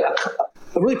 Like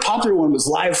a really popular one was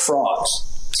live frogs.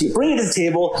 So you bring it to the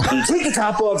table, and you take the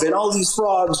top off, and all these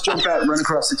frogs jump out and run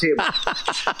across the table.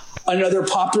 Another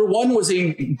popular one was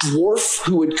a dwarf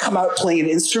who would come out playing an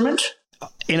instrument.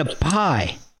 In a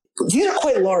pie. These are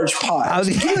quite large pies.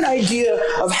 To give you an idea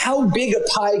of how big a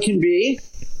pie can be,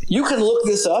 you can look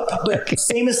this up, but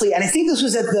famously, and I think this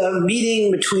was at the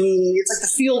meeting between, it's like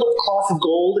the Field of Cloth of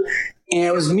Gold, and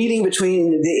it was meeting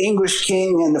between the English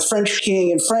king and the French king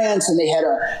in France, and they had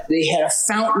a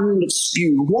fountain that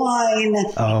spewed wine,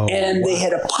 and they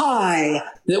had a pie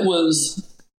that was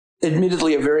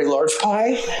admittedly a very large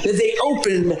pie that they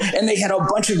opened, and they had a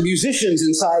bunch of musicians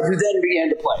inside who then began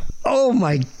to play. Oh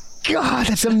my God,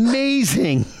 that's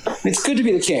amazing. It's good to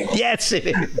be the king. Yes, it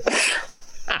is.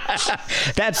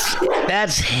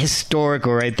 That's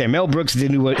historical right there. Mel Brooks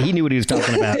knew what he was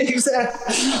talking about.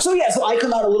 Exactly. So I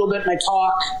come out a little bit and I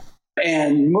talk,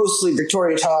 and mostly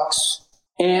Victoria talks,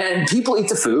 and people eat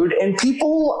the food, and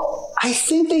people, I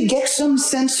think they get some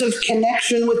sense of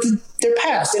connection with their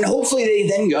past, and hopefully they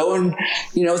then go and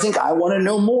think, I want to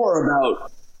know more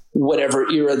about whatever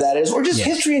era that is, or just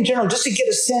history in general, just to get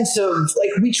a sense of, like,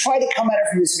 we try to come at it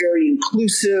from this very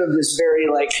inclusive, this very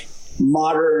like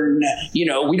modern,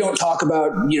 we don't talk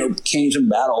about, kings and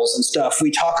battles and stuff.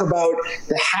 We talk about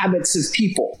the habits of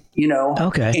people,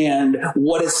 and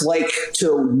what it's like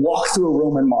to walk through a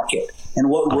Roman market and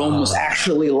what Rome was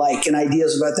actually like, and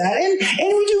ideas about that. And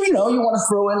we do, you want to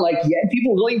throw in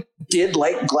people really did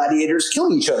like gladiators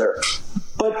killing each other,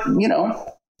 but,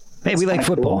 Hey, we like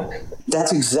football. Cool.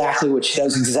 That's exactly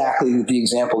the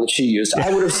example that she used.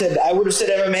 I would have said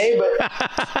MMA,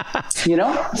 but you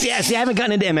know. Yeah, see, I haven't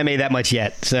gotten into MMA that much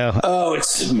yet. So. Oh,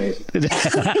 it's amazing.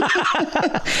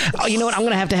 Oh, you know what? I'm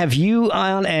going to have you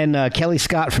on and Kelly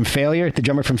Scott from Failure, the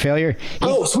drummer from Failure.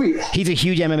 Sweet. He's a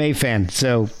huge MMA fan.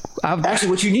 So actually,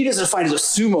 what you need is to find a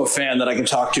sumo fan that I can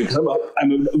talk to, because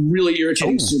I'm a really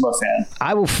irritating sumo fan.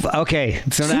 I will. Okay.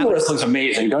 So sumo wrestling's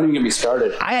amazing. Don't even get me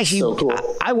started. So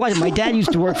cool. I watched. My dad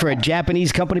used to work for a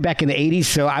Japanese company back in the 80s,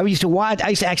 so I used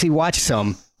to actually watch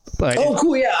some. But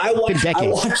cool! Yeah, I watch.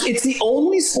 It's the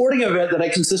only sporting event that I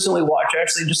consistently watch.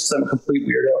 Actually, just because I'm a complete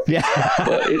weirdo. Yeah,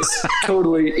 but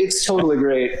it's totally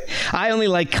great. I only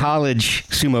like college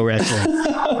sumo wrestling.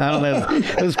 I don't know.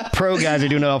 Those pro guys are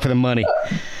doing it all for the money.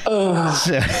 Do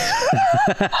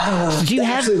you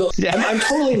I'm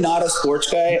totally not a sports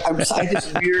guy. I have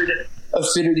this weird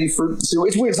affinity for sumo.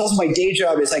 It's weird. It's also my day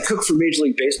job is I cook for Major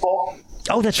League Baseball.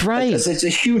 Oh, that's right. It's a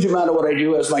huge amount of what I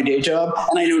do as my day job,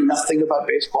 and I know nothing about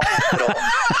baseball at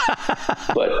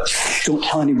all. But don't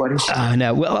tell anybody.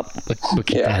 No, well, we'll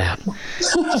keep that out.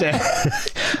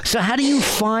 So how do you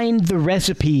find the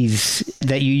recipes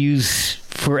that you use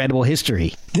for Edible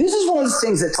History? This is one of those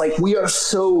things that's like, we are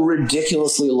so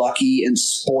ridiculously lucky and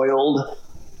spoiled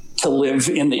to live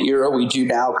in the era we do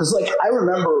now. Because like, I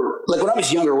remember like when I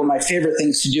was younger, one of my favorite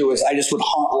things to do is I just would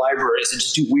haunt libraries and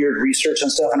just do weird research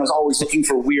and stuff. And I was always looking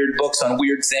for weird books on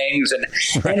weird things. And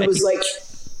it was like,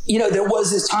 you know, there was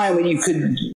this time when you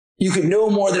could know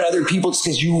more than other people just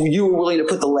because you were willing to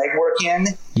put the legwork in.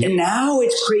 Yep. And now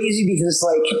it's crazy because it's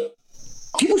like,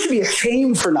 people should be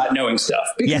ashamed for not knowing stuff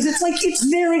because it's like,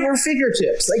 it's there at your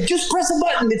fingertips. Like, just press a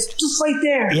button. It's just right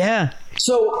there. Yeah.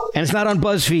 And it's not on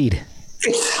BuzzFeed.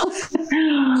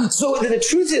 So the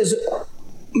truth is,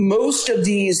 most of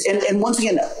these, and once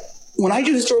again, when I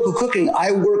do historical cooking,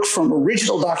 I work from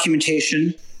original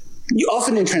documentation,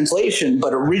 often in translation,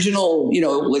 but original, you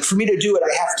know, like for me to do it,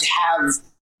 I have to have,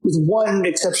 with one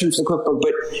exception for the cookbook,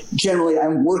 but generally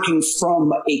I'm working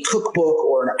from a cookbook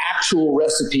or an actual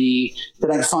recipe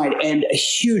that I find, and a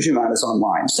huge amount is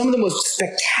online. Some of the most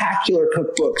spectacular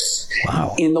cookbooks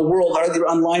in the world are either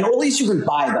online, or at least you can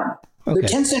buy them. Okay. The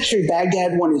 10th century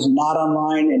Baghdad one is not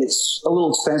online, and it's a little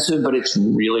expensive, but it's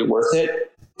really worth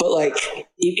it. But like,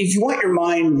 if you want your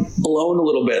mind blown a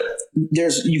little bit,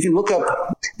 you can look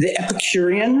up the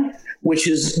Epicurean, which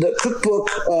is the cookbook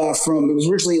it was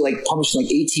originally like published in like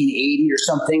 1880 or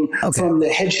something, from the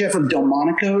head chef of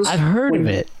Delmonico's. I've heard of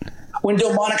it. When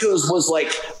Delmonico's was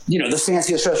like, you know, the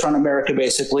fanciest restaurant in America,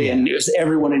 basically, and it was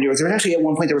everyone in New York. There was actually at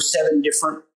one point there were 7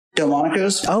 different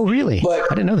Delmonico's. Oh, really?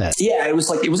 But I didn't know that. Yeah, it was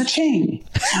a chain.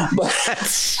 But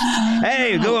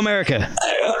hey, go America!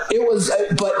 It was,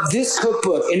 but this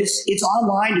cookbook, and it's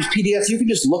online, it's PDF. You can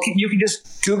just you can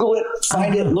just Google it,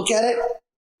 find it, look at it.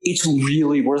 It's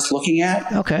really worth looking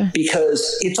at. Okay.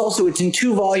 Because it's in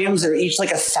 2 volumes. They're each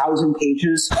like 1,000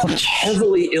 pages,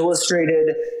 heavily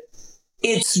illustrated.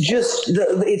 It's just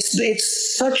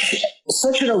it's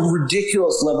such a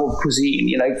ridiculous level of cuisine.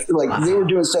 You know, like they were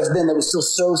doing stuff then that was still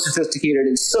so sophisticated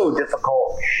and so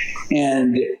difficult,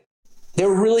 and they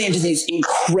were really into these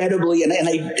incredibly, and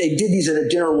I did these at a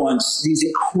dinner once, these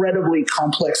incredibly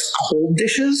complex cold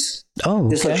dishes. Oh, okay.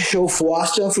 This like chaud-froid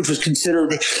stuff, which was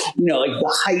considered, you know, like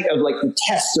the height of like the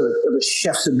test of a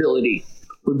chef's ability.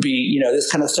 Would be, you know,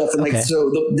 this kind of stuff. And like,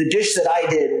 so the dish that I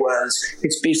did was,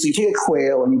 it's basically you take a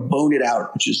quail and you bone it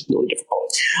out, which is really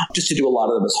difficult. Just to do a lot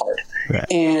of them is hard.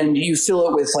 Right. And you fill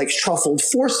it with like truffled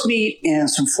forcemeat and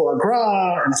some foie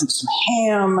gras and I think some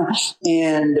ham,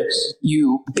 and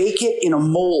you bake it in a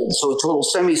mold. So it's a little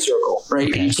semicircle, right?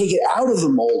 Okay. And you take it out of the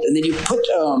mold and then you put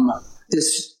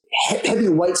this heavy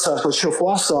white sauce or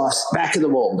chaud-froid sauce back in the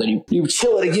mold. And you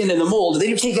chill it again in the mold. And then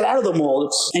you take it out of the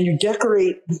mold and you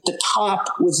decorate the top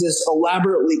with this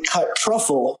elaborately cut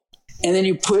truffle. And then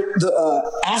you put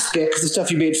the aspic, the stuff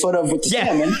you made fun of with the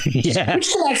salmon, which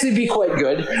can actually be quite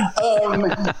good.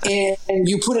 And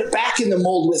you put it back in the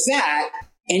mold with that.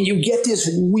 And you get this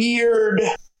weird...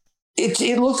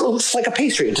 It looks like a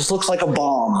pastry. It just looks like a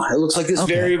bomb. It looks like this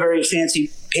very, very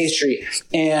fancy pastry.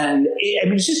 And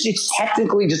it's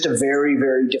technically just a very,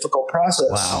 very difficult process.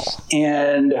 Wow.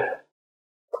 And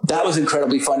that was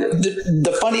incredibly fun.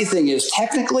 The funny thing is,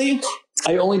 technically,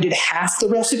 I only did half the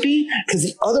recipe because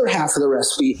the other half of the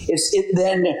recipe, it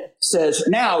then says,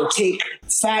 now take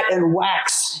fat and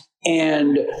wax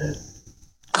and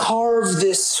carve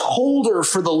this holder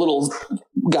for the little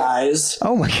guys.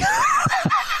 Oh, my God.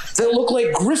 That look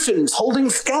like griffins holding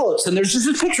scallops. And there's just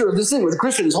a picture of this thing with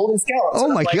griffins holding scallops. Oh,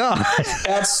 my God.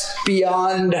 That's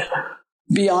beyond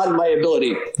my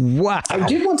ability. Wow. I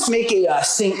did once make a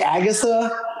St.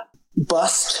 Agatha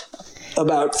bust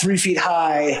about 3 feet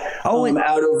high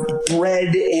out of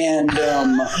bread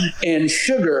and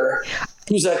sugar,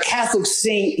 who's a Catholic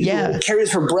saint who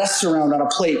carries her breasts around on a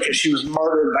plate because she was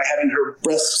martyred by having her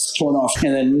breasts torn off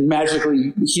and then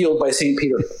magically healed by St.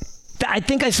 Peter. I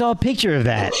think I saw a picture of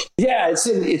that. Yeah, it's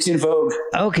in Vogue.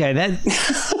 Okay,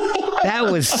 that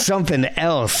was something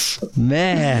else,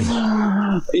 man.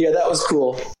 Yeah, that was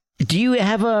cool. Do you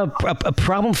have a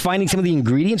problem finding some of the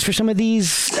ingredients for some of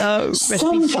these recipes?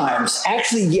 Sometimes,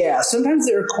 actually, yeah. Sometimes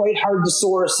they're quite hard to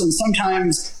source, and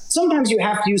sometimes you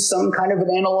have to use some kind of an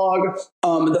analog.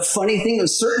 The funny thing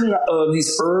is, certain of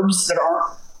these herbs that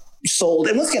aren't sold,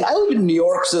 and once again, I live in New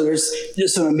York, so there's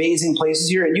just some amazing places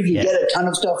here, and you can get a ton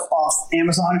of stuff off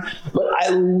Amazon. But I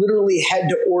literally had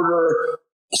to order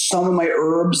some of my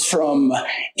herbs from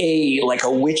a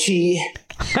witchy.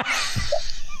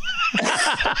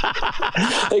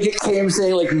 Like it came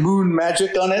saying like moon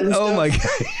magic on it. And stuff. My god!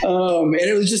 And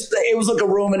it was like a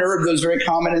Roman herb that was very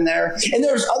common in there. And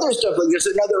there's other stuff, like there's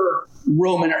another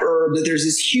Roman herb that there's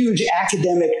this huge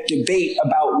academic debate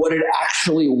about what it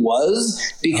actually was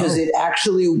because it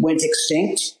actually went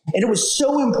extinct. And it was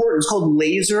so important. It's called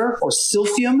laser or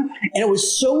silphium, and it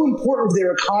was so important to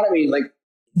their economy. Like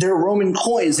there are Roman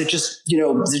coins that just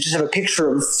have a picture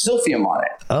of silphium on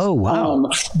it. Oh wow!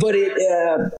 But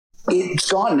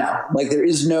it's gone now. Like so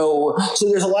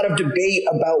there's a lot of debate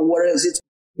about what it is.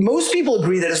 Most people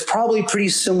agree that it's probably pretty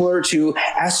similar to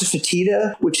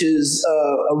asafoetida, which is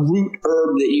a root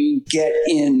herb that you get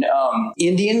in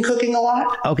Indian cooking a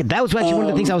lot. Okay, that was actually one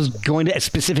of the things I was going to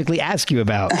specifically ask you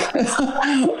about.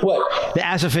 What? The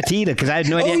asafoetida, because I had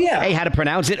no idea how to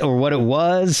pronounce it or what it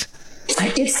was.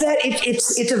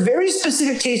 It's a very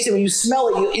specific taste that when you smell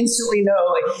it, you instantly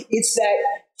know. Like, it's that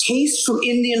taste from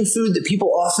Indian food that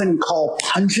people often call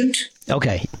pungent.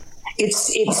 Okay.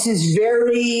 It's this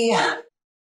very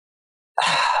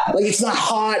like it's not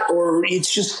hot or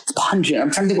it's just pungent.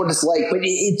 I'm trying to think what it's like, but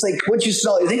it's like once you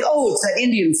smell it, you think, oh, it's that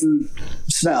Indian food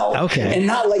smell. Okay. And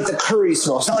not like the curry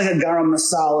smell. It's not like a garam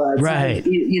masala. It's right. Like,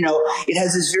 it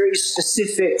has this very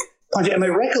specific pungent. And my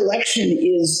recollection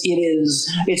is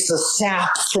it's the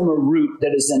sap from a root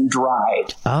that is then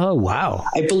dried. Oh, wow.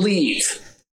 I believe.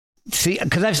 See,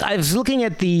 because I was looking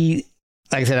at like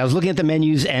I said, I was looking at the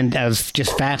menus and I was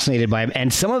just fascinated by them.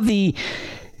 And some of the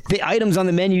items on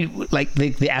the menu, like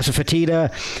the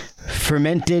asafoetida,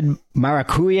 fermented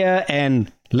maracuya,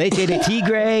 and leche de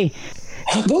tigre.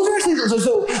 Those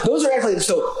are actually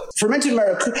fermented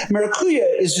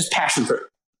maracuya is just passion fruit.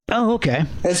 Oh, okay.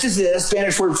 That's just a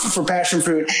Spanish word for passion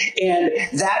fruit, and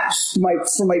that's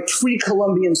for my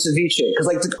pre-Columbian ceviche, because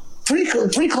like the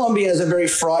pre-Columbian is a very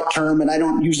fraught term, and I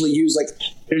don't usually use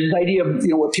there's this idea of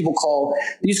what people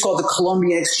used to call it the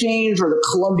Columbian exchange or the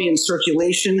Columbian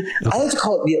circulation. I like to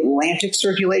call it the Atlantic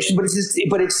circulation, but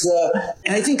it's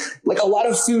and I think like a lot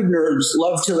of food nerds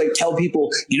love to like tell people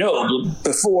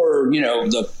before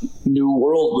the New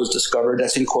World was discovered.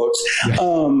 That's in quotes.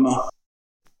 Right.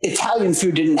 Italian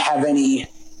food didn't have any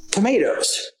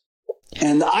tomatoes.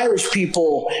 And the Irish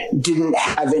people didn't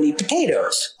have any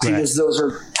potatoes because those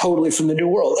are totally from the New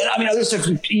World. And I mean, other stuff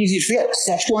is easy to forget.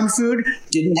 Szechuan food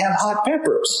didn't have hot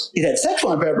peppers. It had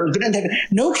Szechuan peppers, but it didn't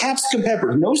have no capsicum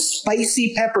peppers, no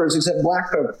spicy peppers except black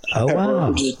pepper,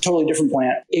 which is a totally different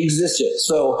plant, existed.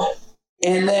 So,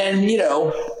 and then,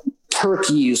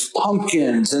 turkeys,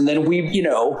 pumpkins, and then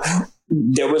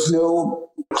there was no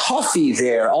coffee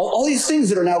there. All these things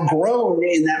that are now grown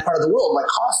in that part of the world, like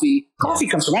coffee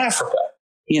comes from Africa,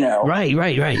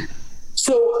 Right.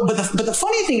 So, but the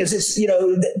funny thing is, it's,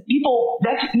 people,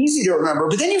 that's easy to remember,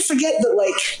 but then you forget that,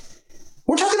 like,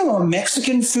 we're talking about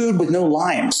Mexican food with no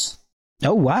limes.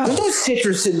 Oh, wow. There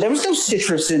was no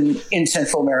citrus in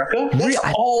Central America. That's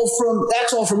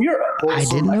all from Europe. I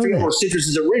didn't know that. I forget where citrus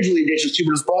is originally indigenous to, but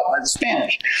it was brought by the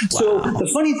Spanish. Wow. So the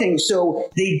funny thing,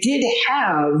 they did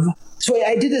have,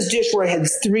 I did this dish where I had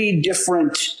 3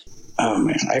 different, oh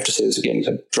man, I have to say this again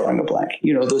because I'm drawing a blank.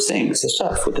 Those things, the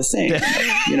stuff with the thing,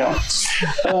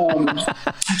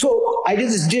 So I did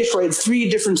this dish where I had 3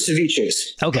 different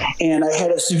ceviches. Okay. And I had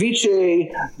a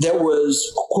ceviche that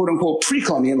was quote unquote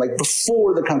pre-Columbian, like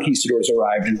before the conquistadors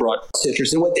arrived and brought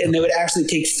citrus. And they would actually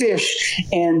take fish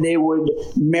and they would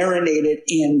marinate it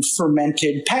in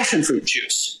fermented passion fruit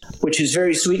juice, which is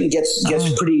very sweet and gets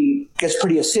pretty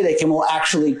acidic, and will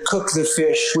actually cook the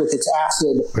fish with its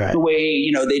acid the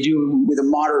way, they do with a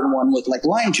modern one with like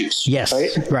lime juice. Yes.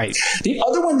 Right. The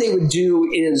other one they would do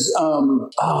is,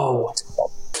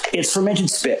 it's fermented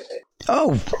spit.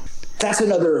 Oh, that's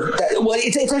another.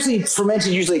 It's actually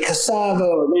fermented usually cassava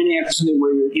or manioc or something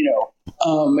where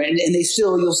and they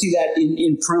still, you'll see that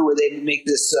in Peru where they make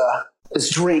this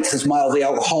drink that's mildly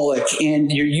alcoholic,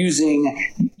 and you're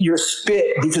using your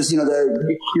spit because your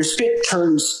spit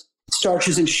turns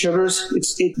starches into sugars.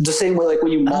 It's the same way like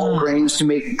when you malt grains to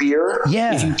make beer.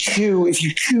 Yeah. If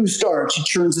you chew starch, it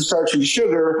turns the starch into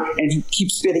sugar, and if you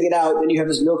keep spitting it out, then you have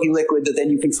this milky liquid that then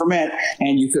you can ferment,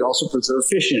 and you could also preserve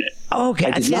fish in it.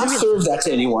 Okay. I did not serve that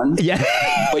to anyone. Yeah.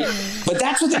 but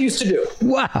that's what they used to do.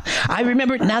 Wow. I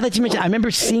remember, now that you mentioned, I remember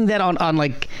seeing that on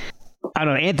like, I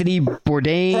don't know, Anthony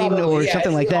Bourdain or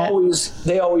something like that.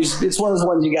 They always, it's one of those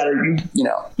ones you gotta do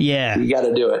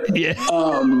it.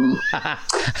 Yeah.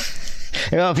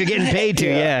 Well, if you're getting paid to,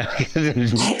 yeah.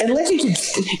 And leche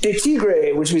de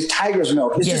tigre, which means tiger's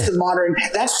milk, is just the modern.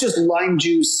 That's just lime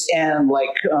juice and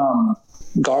like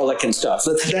garlic and stuff.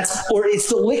 Or it's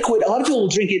the liquid. A lot of people will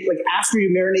drink it like after you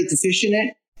marinate the fish in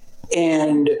it,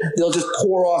 and they'll just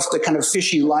pour off the kind of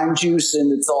fishy lime juice,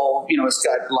 and it's all it's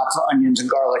got lots of onions and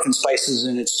garlic and spices,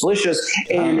 and it's delicious.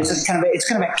 And it's kind of a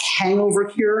hangover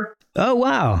cure. Oh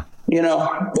wow.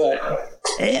 But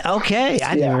okay,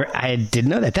 I didn't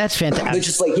know that. That's fantastic. It's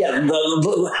just like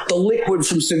the liquid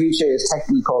from ceviche is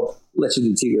technically called leche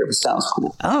de tigre. It sounds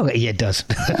cool. Oh yeah, it does.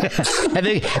 I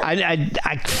think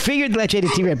I figured leche de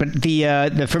tigre, but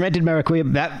the fermented maracuya,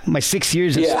 that my 6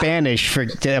 years of Spanish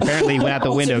apparently went out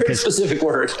the window because specific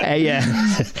word. Yeah.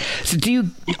 So do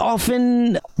you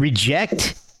often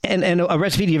reject? And a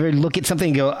recipe? Do you ever look at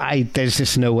something and go, there's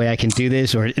just no way I can do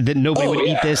this, or that nobody would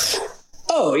eat this?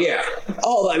 Oh, yeah.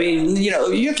 I mean,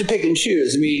 you have to pick and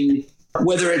choose. I mean,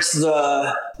 whether it's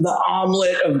the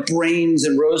omelet of brains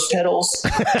and rose petals,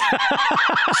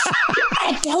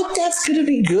 I doubt that's going to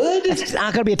be good. It's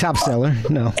not going to be a top seller,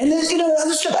 no. And there's,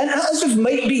 other stuff. And other stuff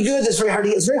might be good. It's very hard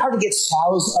to get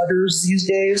sow's udders these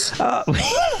days.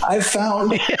 I've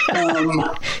found.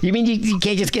 You mean you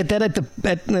can't just get that at the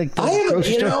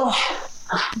grocery store?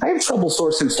 I have trouble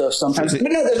sourcing stuff sometimes,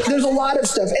 but no, there's a lot of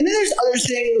stuff, and then there's other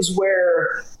things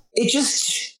where it's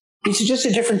just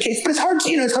a different taste. But it's hard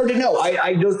to know.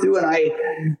 I go through and I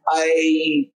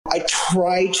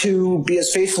try to be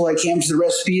as faithful as I can to the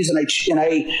recipes, and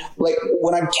I like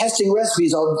when I'm testing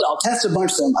recipes, I'll test a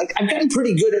bunch of them. I've gotten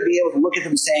pretty good at being able to look at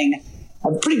them, saying I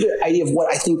have a pretty good idea of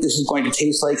what I think this is going to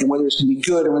taste like, and whether it's going to be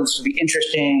good, or whether it's going to be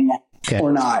interesting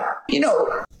or not.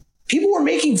 People were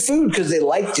making food because they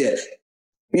liked it.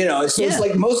 It's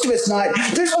like most of it's not.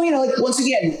 There's, like once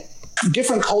again,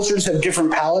 different cultures have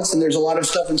different palates, and there's a lot of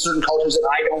stuff in certain cultures that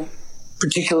I don't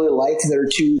particularly like that are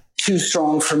too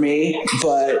strong for me.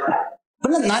 But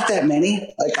not that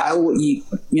many. Like I will eat,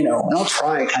 and I'll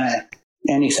try kind of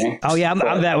anything. Oh yeah,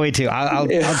 I'm that way too. I'll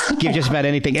give just about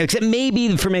anything, except maybe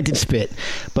the fermented spit.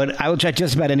 But I will try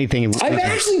just about anything. I've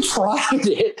actually tried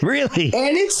it. Really?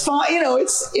 And it's fine.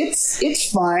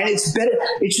 It's fine. It's better.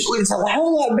 It's a hell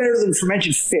of a lot better than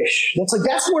fermented fish.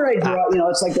 That's where I draw.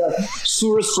 It's like a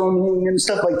surströmming and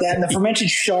stuff like that. And the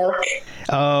fermented shark.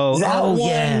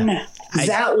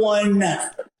 That one.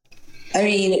 I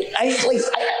mean, I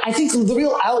think the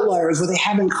real outliers, what they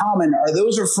have in common, are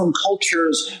from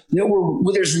cultures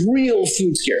where there's real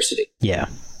food scarcity. Yeah.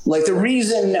 Like the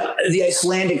reason the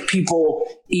Icelandic people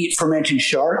eat fermented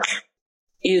shark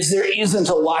is there isn't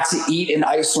a lot to eat in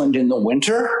Iceland in the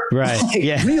winter. Right.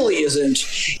 It really isn't.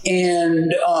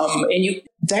 And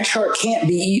that shark can't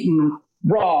be eaten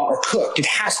raw or cooked. It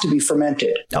has to be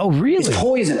fermented. Oh, really? It's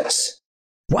poisonous.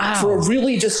 Wow. For a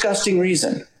really disgusting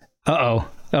reason. Uh-oh.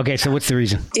 Okay, so what's the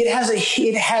reason? It has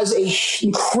a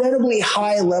incredibly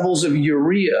high levels of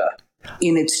urea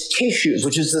in its tissues,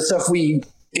 which is the stuff we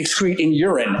excrete in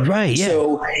urine. Right, yeah.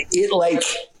 So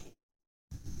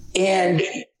and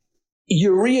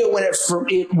urea when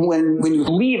you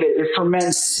leave it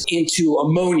ferments into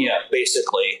ammonia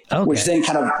basically, which then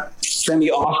kind of send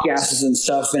you off gases and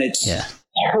stuff, and it's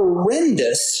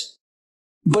horrendous.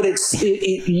 But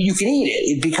you can eat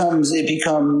it. It becomes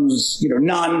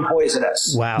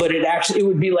non-poisonous. Wow. But it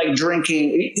would be like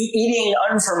eating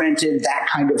unfermented, that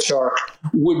kind of shark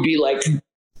would be like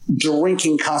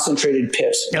drinking concentrated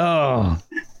piss. Oh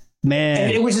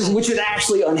man. And which is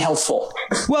actually unhealthful.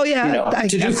 Well, yeah.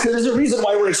 There's a reason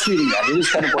why we're excreting that. It is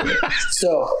kind of funny.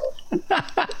 So.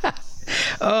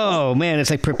 Oh man,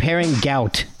 it's like preparing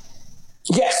gout.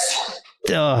 Yes.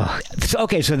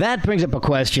 Okay, so that brings up a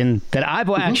question that I've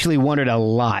actually wondered a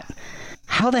lot.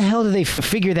 How the hell do they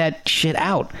figure that shit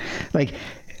out? Like,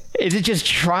 is it just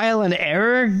trial and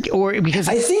error, or because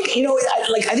I think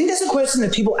I think that's a question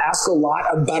that people ask a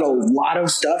lot about a lot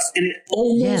of stuff, and it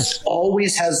almost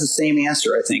always has the same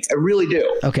answer. I think I really do.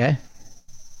 Okay,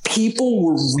 people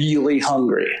were really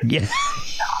hungry. Yeah.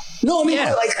 No, I mean,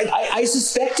 I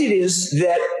suspect it is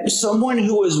that someone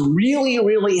who was really,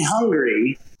 really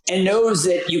hungry and knows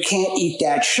that you can't eat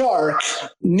that shark,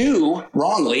 knew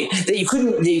wrongly that you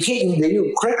couldn't, they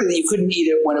knew correctly that you couldn't eat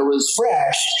it when it was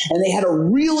fresh. And they had a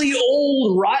really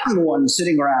old, rotten one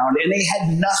sitting around, and they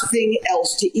had nothing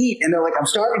else to eat. And they're like, I'm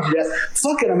starving to death.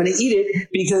 Fuck it, I'm going to eat it,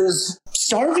 because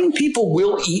starving people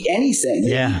will eat anything.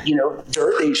 Yeah. They eat,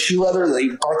 dirt, they eat shoe leather, they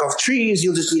bark off trees,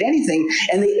 you'll just eat anything.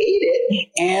 And they ate it,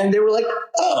 and they were like,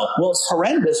 oh, well, it's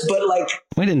horrendous, but like,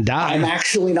 we didn't die. I'm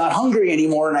actually not hungry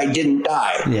anymore, and I didn't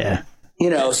die. Yeah.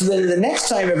 So then the next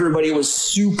time everybody was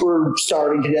super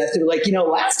starving to death, they were like,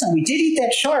 last time we did eat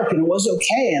that shark and it was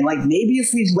okay. And like, maybe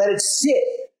if we let it sit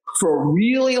for a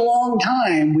really long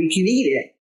time, we can eat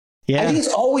it. Yeah. I think it's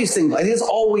always things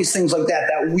like that,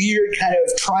 that weird kind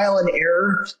of trial and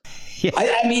error. Yeah.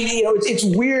 I mean, it's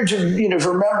weird to, to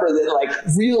remember that like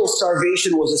real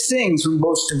starvation was a thing through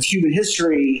most of human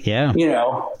history. Yeah.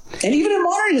 And even in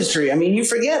modern history, I mean, you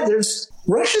forget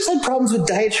Russia's had problems with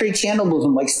dietary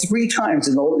cannibalism like 3 times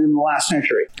in the last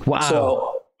century. Wow.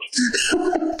 So,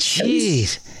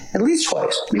 jeez. At least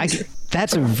twice.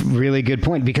 That's a really good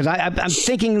point, because I'm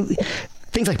thinking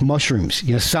things like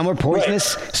mushrooms. Some are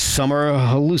poisonous, right. Some are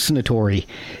hallucinatory.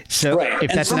 So right. if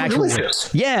and that's an actual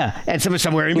and some are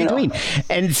somewhere in between.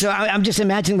 And so I'm just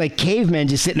imagining like cavemen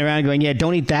just sitting around going, yeah,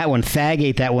 don't eat that one. Thag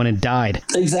ate that one and died.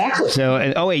 Exactly.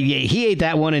 So he ate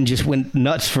that one and just went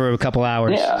nuts for a couple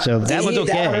hours. Yeah. So that was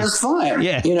okay. That was fine.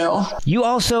 Yeah. You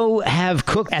also have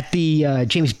cooked at the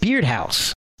James Beard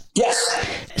House. Yes.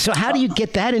 So how do you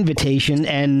get that invitation,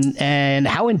 and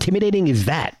how intimidating is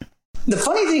that? The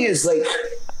funny thing is, like,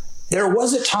 there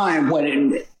was a time when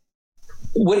it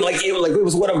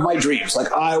was one of my dreams.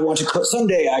 Like, I want to cook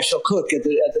someday. I shall cook at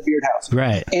the Beard House.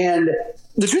 Right. And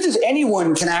the truth is,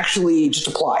 anyone can actually just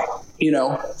apply.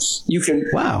 You can.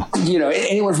 Wow.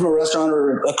 Anyone from a restaurant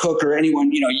or a cook or anyone.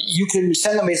 You can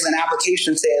send them basically an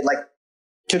application and say, I'd like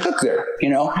to cook there.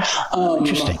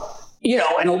 Interesting.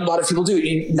 And a lot of people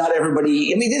do. Not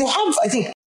everybody. I mean, they'll have.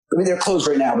 They're closed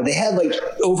right now, but they had like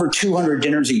over 200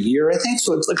 dinners a year, I think.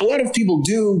 So it's like a lot of people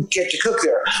do get to cook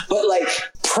there. But like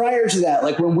prior to that,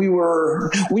 like when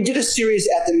we did a series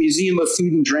at the Museum of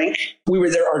Food and Drink. We were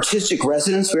their artistic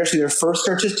residents. We were actually their first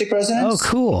artistic residents. Oh,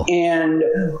 cool. And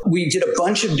we did a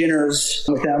bunch of dinners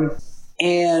with them.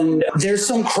 And there's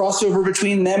some crossover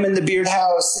between them and the Beard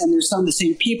House, and there's some of the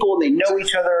same people, and they know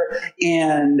each other.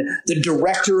 And the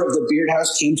director of the Beard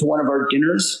House came to one of our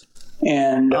dinners.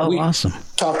 And we awesome.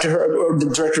 Talked to her, or the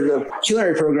director of the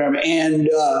culinary program, and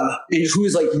who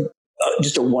is like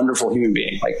just a wonderful human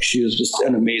being. Like, she was just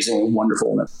an amazing, wonderful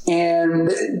woman.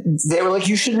 And they were like,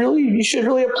 you should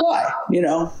really apply,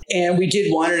 And we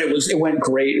did one, and it went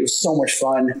great. It was so much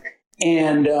fun.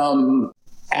 And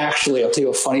actually, I'll tell you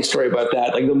a funny story about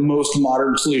that. Like the most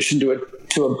modern solution to a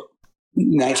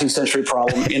 19th century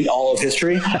problem in all of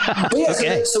history. But yeah,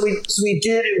 okay. so we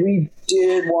did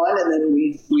one, and then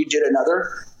we did another,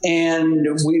 and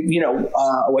I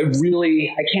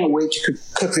can't wait to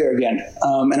cook there again.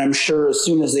 And I'm sure as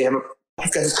soon as they've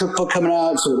got this cookbook coming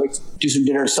out, so we'd like to do some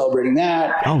dinner celebrating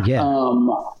that. Oh yeah.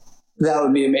 That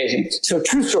would be amazing. So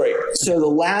true story. So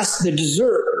the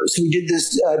dessert. So we did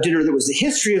this dinner that was the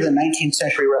history of the 19th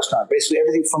century restaurant. Basically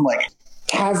everything from like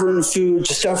tavern food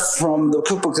to stuff from the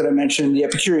cookbook that I mentioned, the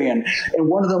Epicurean. And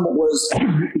one of them was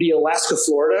the Alaska,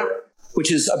 Florida,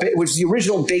 which is the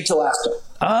original baked Alaska.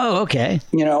 Oh, okay.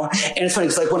 And it's funny,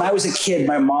 it's like when I was a kid,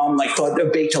 my mom thought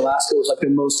that baked Alaska was like the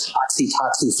most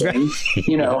hotsy-totsy thing,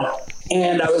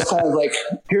 And I was kind of like,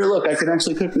 here, look, I could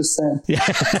actually cook this thing.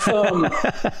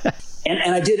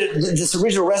 And I did this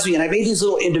original recipe, and I made these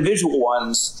little individual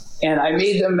ones, and I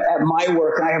made them at my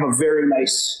work, and I have a very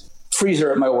nice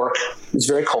freezer at my work. It's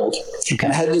very cold. Okay.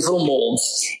 And I had these little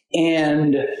molds,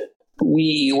 and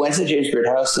we went to the James Beard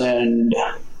House, and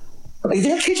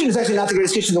their kitchen is actually not the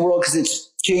greatest kitchen in the world because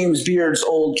it's James Beard's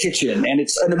old kitchen, and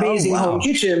it's an amazing home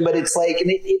kitchen, but it's like, and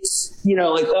it's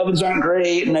like the ovens aren't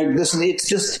great, and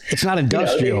it's not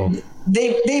industrial.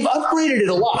 They've upgraded it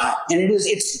a lot, and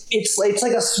it's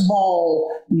like a small,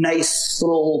 nice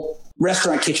little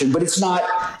restaurant kitchen, but it's not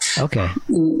okay.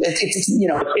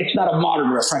 It's not a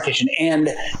modern restaurant kitchen, and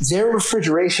their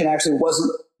refrigeration actually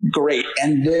wasn't great,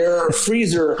 and their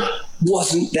freezer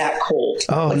wasn't that cold.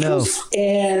 Oh no!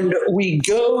 And we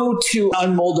go to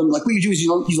unmold them. Like what you do is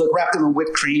you wrap them in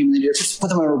whipped cream, and then you just put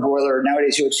them on a broiler.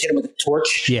 Nowadays, you would just hit them with a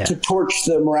torch to torch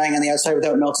the meringue on the outside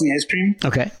without melting the ice cream.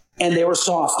 Okay. And they were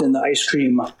soft, and the ice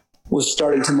cream was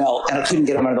starting to melt, and I couldn't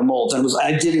get them out of the molds. And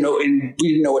I didn't know, and we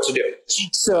didn't know what to do.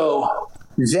 So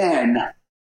then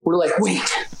we're like, wait.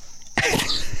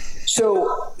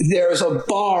 So there's a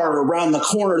bar around the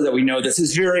corner that we know that's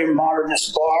this very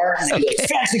modernist bar, and they do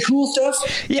fancy cool stuff.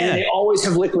 Yeah. And they always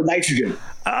have liquid nitrogen.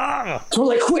 So we're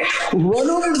like, quick, run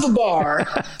over to the bar,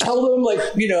 tell them, like,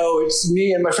 you know, it's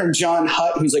me and my friend John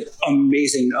Hutt, who's like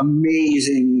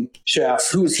amazing chef.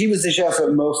 He was the chef at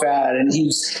MoFad, and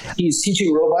he's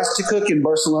teaching robots to cook in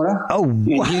Barcelona. Oh, wow.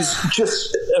 And he's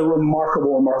just a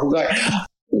remarkable guy.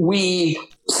 We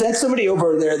sent somebody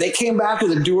over there. They came back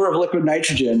with a dewar of liquid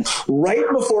nitrogen right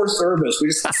before service. We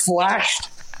just flashed.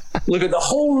 Look at the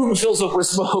whole room fills up with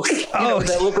smoke.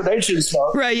 That liquid nitrogen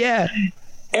smoke. Right, yeah.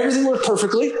 Everything worked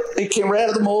perfectly. It came right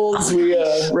out of the molds. We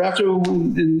wrapped them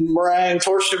in meringue,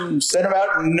 torched them, sent them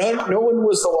out. No one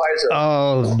was the wiser.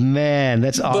 Oh, man,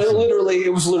 that's awesome. But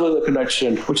it was literally liquid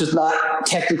nitrogen, which is not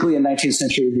technically a 19th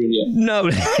century ingredient. No.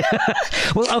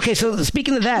 Well, okay, so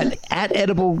speaking of that, at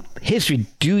Edible History,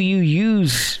 do you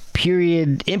use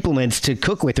period implements to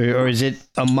cook with, or is it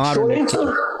a modern... Short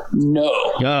answer,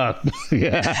 no. Yeah.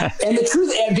 And the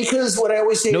truth, because what I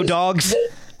always say no is... dogs?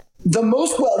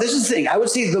 This is the thing. I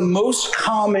would say the most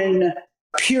common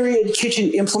period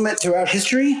kitchen implement throughout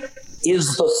history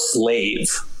is the slave.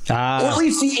 Or at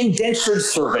least the indentured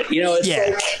servant. You know, it's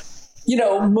like, you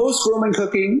know, most Roman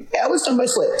cooking, was done by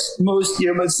slaves. Most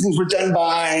things were done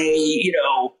by, you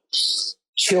know,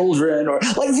 children, or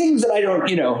like things that I don't,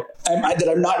 you know, that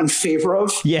I'm not in favor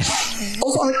of. Yeah.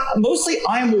 Also, mostly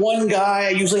I'm one guy. I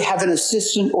usually have an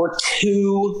assistant or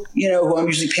two, you know, who I'm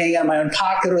usually paying out of my own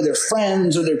pocket, or they're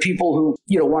friends, or they're people who,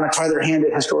 you know, want to try their hand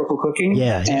at historical cooking.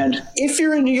 Yeah. And if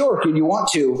you're in New York and you want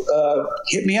to,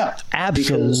 hit me up.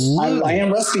 Absolutely. Because I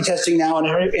am recipe testing now, and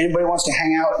if anybody wants to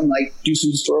hang out and like do some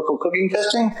historical cooking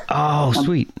testing. Oh,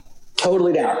 sweet.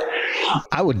 Totally down.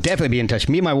 I would definitely be in touch.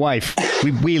 Me and my wife,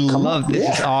 we love this.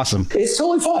 Yeah. It's awesome. It's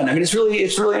totally fun. I mean, it's really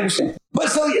interesting. But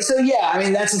so yeah, I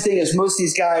mean, that's the thing is most of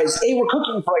these guys, we're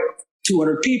cooking for like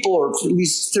 200 people or at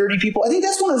least 30 people. I think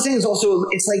that's one of the things also,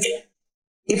 it's like,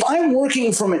 if I'm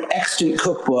working from an extant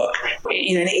cookbook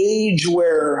in an age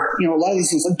where, you know, a lot of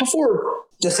these things, like before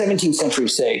the 17th century,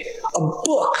 say, a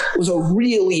book was a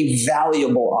really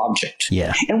valuable object.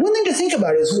 Yeah. And one thing to think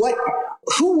about is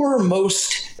who were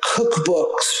most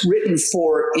cookbooks written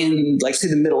for in, like, say,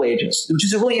 the Middle Ages, which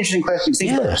is a really interesting question to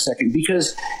think about for a second,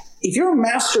 because if you're a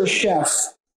master chef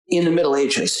in the Middle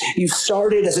Ages, you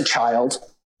started as a child,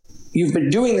 you've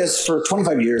been doing this for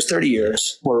 25 years, 30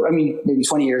 years, or I mean, maybe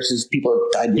 20 years as people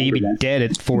have died. You'd be dead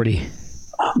at 40.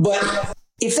 But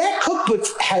if that cookbook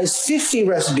has 50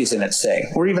 recipes in it, say,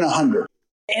 or even 100,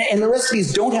 and the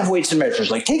recipes don't have weights and measures,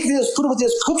 like take this, put it with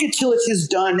this, cook it till it is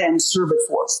done, and serve it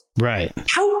forth. Right.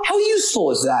 How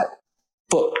useful is that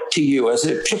book to you?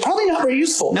 Probably not very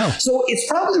useful. No. So it's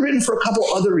probably written for a couple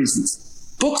other reasons.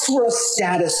 Books were a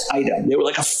status item. They were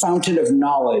like a fountain of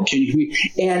knowledge.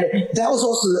 And that was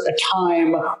also a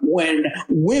time when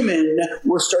women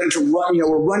were starting to run, you know,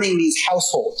 were running these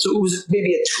households. So it was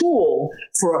maybe a tool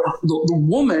for the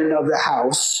woman of the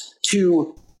house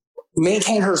to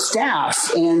maintain her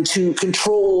staff and to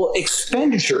control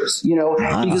expenditures, you know,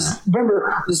 because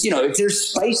remember, this, you know, if there's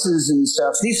spices and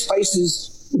stuff, these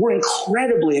spices were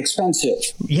incredibly expensive.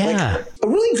 Yeah. Like, a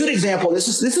really good example. This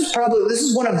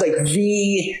is one of like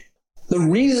the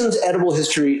reasons Edible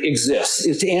History exists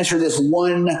is to answer this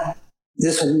one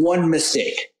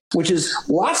mistake, which is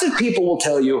lots of people will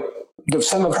tell you,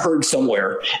 some have heard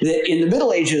somewhere, that in the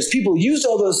Middle Ages, people used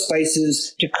all those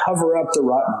spices to cover up the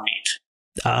rotten meat.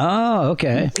 Oh,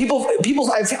 okay. People,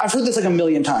 I've heard this like a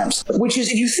million times, which is,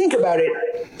 if you think about it,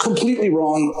 completely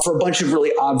wrong for a bunch of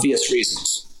really obvious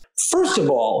reasons. First of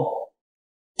all,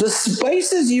 the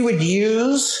spices you would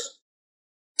use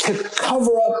to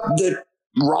cover up the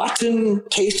rotten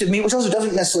taste of meat, which also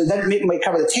doesn't necessarily, that might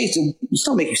cover the taste and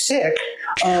still make you sick.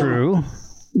 True.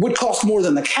 Would cost more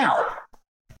than the cow.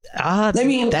 I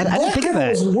mean, that cow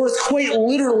was worth quite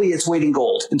literally its weight in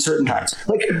gold in certain times.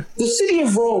 Like, the city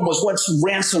of Rome was once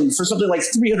ransomed for something like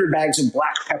 300 bags of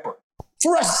black pepper.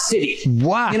 For a city.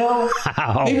 Wow. You know,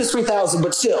 maybe it's 3,000,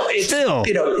 but still,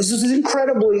 you know, this is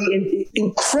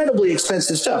incredibly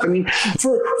expensive stuff. I mean,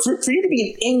 for you to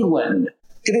be in England,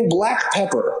 getting black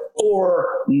pepper or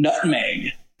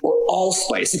nutmeg or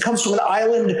allspice, it comes from an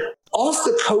island off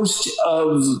the coast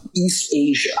of East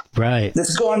Asia. Right.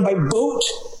 That's gone by boat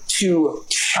to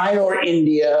China or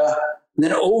India, and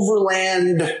then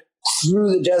overland through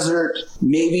the desert,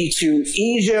 maybe to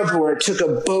Egypt, where it took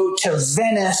a boat to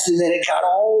Venice, and then it got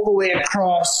all the way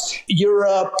across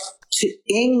Europe to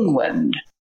England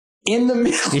in the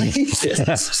Middle Ages.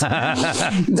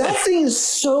 That thing is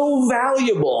so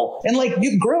valuable. And like,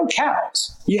 you grow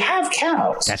cows. You have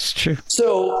cows. That's true.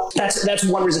 So that's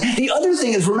one reason. The other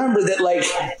thing is, remember that, like,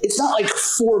 it's not like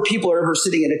 4 people are ever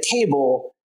sitting at a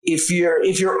table. If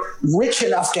you're rich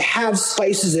enough to have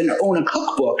spices and own a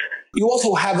cookbook, You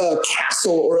also have a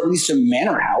castle, or at least a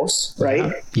manor house,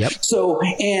 right? Yep. So,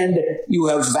 and you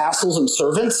have vassals and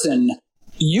servants, and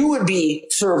you would be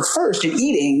served first in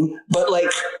eating, but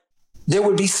like there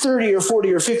would be 30 or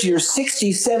 40 or 50 or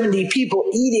 60, 70 people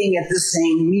eating at the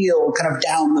same meal kind of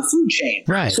down the food chain.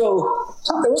 Right. So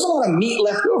there wasn't a lot of meat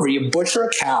left over. You butcher a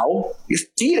cow, you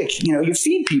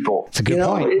feed people. It's a good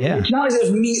point. It's not like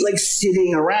there's meat like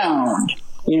sitting around,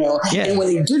 and when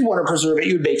they did want to preserve it,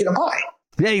 you would bake it in a pie.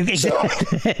 Yeah,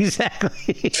 exactly.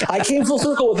 I came full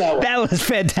circle with that one. That was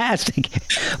fantastic.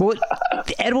 Well,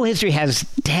 Edible History has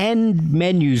 10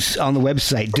 menus on the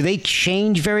website. Do they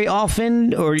change very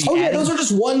often? Or those are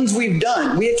just ones we've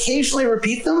done. We occasionally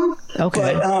repeat them.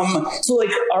 Okay. But, so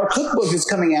like our cookbook is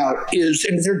coming out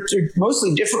and they're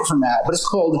mostly different from that, but it's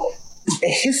called A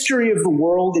History of the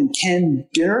World in 10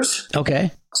 Dinners.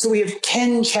 Okay. So we have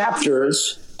 10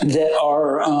 chapters that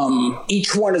are,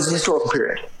 each one is a historical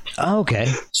period. Oh, okay.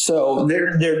 So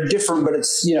they're different, but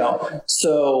it's,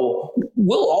 so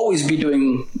we'll always be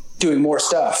doing more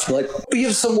stuff. Like we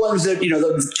have some ones that,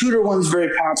 the Tudor one's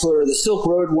very popular. The Silk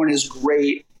Road one is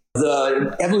great.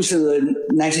 The evolution of the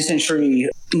 19th century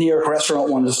New York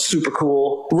restaurant one is super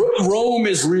cool. Rome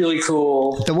is really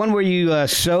cool. The one where you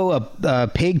sew a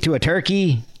pig to a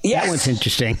turkey. Yes. That one's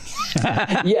interesting.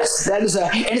 Yes, that is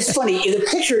and it's funny. The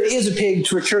picture is a pig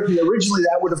to a turkey. Originally,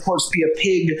 that would, of course, be a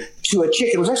pig to a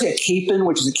chicken. It was actually a capon,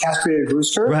 which is a castrated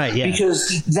rooster. Right, yeah.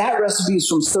 Because that recipe is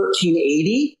from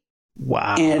 1380.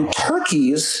 Wow. And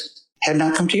turkeys had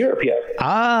not come to Europe yet.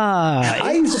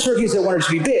 I used the turkeys that wanted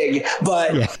to be big,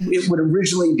 but it would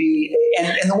originally be,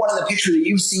 and the one in the picture that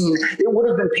you've seen, it would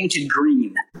have been painted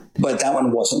green, but that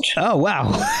one wasn't. Oh,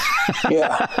 wow.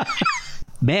 Yeah.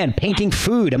 Man, painting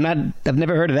food. I've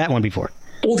never heard of that one before.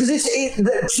 Well, because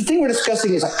the thing we're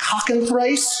discussing is a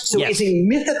cockenthrice. So it's a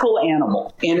mythical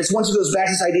animal. And it's once it goes back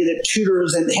to this idea that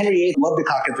Tudors and Henry VIII loved a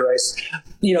cockenthrice.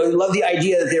 They love the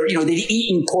idea that they'd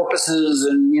eaten porpoises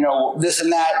and, this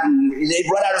and that, and they'd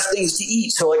run out of things to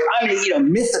eat. So, I'm going to eat a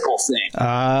mythical thing.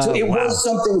 So it was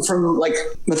something from,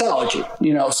 mythology,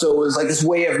 So it was like this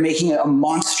way of making a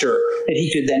monster that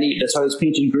he could then eat. That's why it was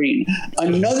painted green.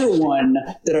 Another one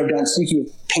that I've done, speaking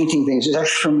of painting things, is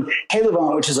actually from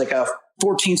Haillevant, which is like a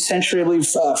 14th century, I believe,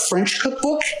 French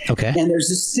cookbook. Okay. And there's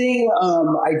this thing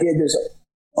I did. There's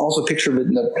also a picture of it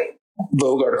in the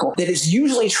Vogue article that is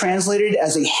usually translated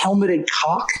as a helmeted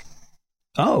cock.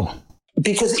 Oh.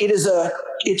 Because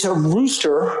it's a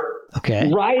rooster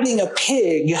riding a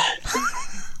pig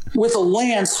with a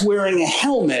lance wearing a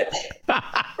helmet.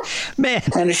 Man.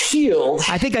 And a shield.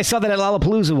 I think I saw that at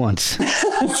Lollapalooza once.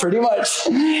 Pretty much.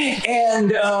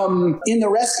 And in the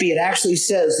recipe, it actually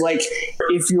says,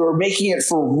 if you're making it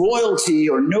for royalty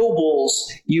or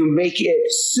nobles, you make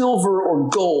it silver or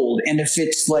gold. And if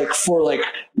it's for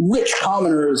rich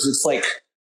commoners, it's I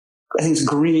think it's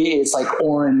green. It's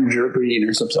orange or green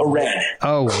or something, or red.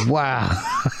 Oh, wow.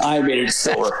 I made it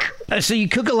silver. So you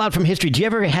cook a lot from history. Do you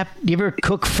ever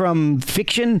cook from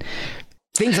fiction?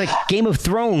 Things like Game of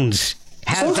Thrones.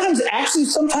 Sometimes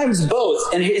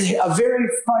both. And it's a very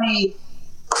funny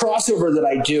crossover that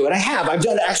I do. And I've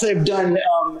done Alice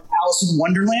in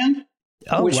Wonderland,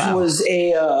 which was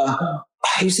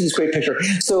you see this great picture.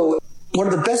 So one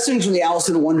of the best things from the Alice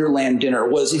in Wonderland dinner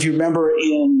was, if you remember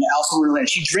in Alice in Wonderland,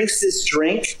 she drinks this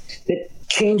drink that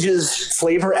changes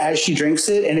flavor as she drinks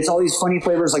it, and it's all these funny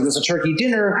flavors, like there's a turkey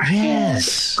dinner, and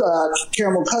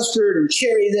caramel custard and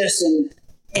cherry this,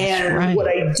 and what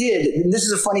I did, and this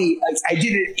is a funny, I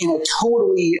did it in a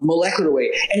totally molecular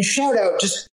way. And shout out,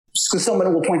 just because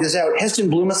someone will point this out, Heston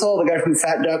Blumenthal, the guy from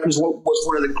Fat Duck, was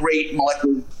one of the great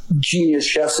molecular genius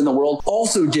chefs in the world,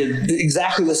 also did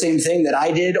exactly the same thing that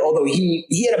I did, although he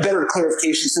had a better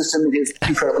clarification system in his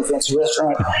incredibly fancy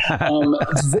restaurant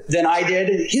than I did.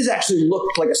 His actually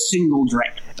looked like a single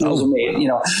drink. It was amazing,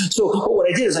 So what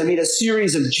I did is I made a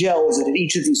series of gels that had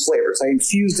each of these flavors. I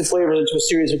infused the flavors into a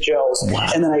series of gels,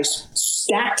 and then I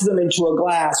stacked them into a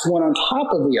glass, one on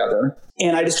top of the other.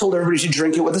 And I just told everybody to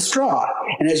drink it with a straw.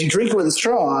 And as you drink it with a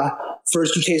straw,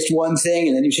 first you taste one thing,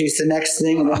 and then you taste the next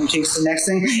thing, and then you taste the next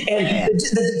thing. And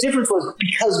the difference was,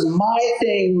 because my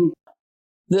thing,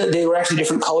 they were actually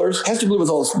different colors. Heston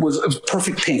Blumenthal was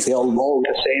perfect pink. They all looked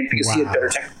the same because he had better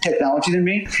technology than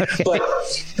me. But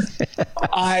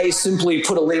I simply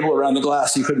put a label around the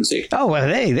glass so you couldn't see. Oh, well,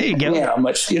 hey, there you go. Yeah,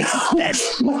 much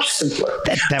simpler.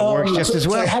 That works just as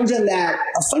well. So I have done that.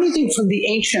 A funny thing from the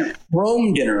ancient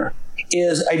Rome dinner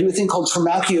is I do a thing called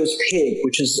Trimalchio's Pig,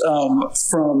 which is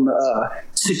from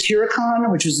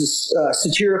Satyricon, which is this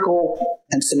satirical,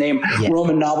 hence the name,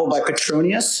 Roman novel by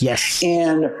Petronius. Yes.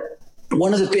 And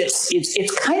one of the bits,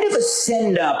 it's kind of a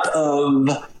send-up of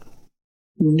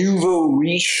nouveau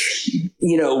riche,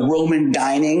 Roman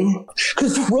dining.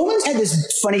 Because Romans had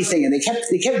this funny thing, and they kept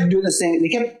doing this thing. They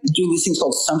kept doing these things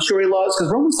called sumptuary laws.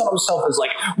 Because Romans thought of themselves as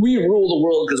like, we rule the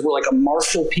world because we're like a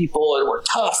martial people and we're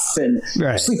tough and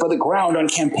sleep on the ground on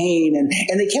campaign. And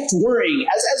they kept worrying,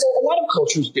 as a lot of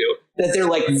cultures do, that their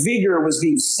like vigor was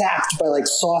being sapped by like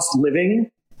soft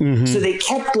living. Mm-hmm. So they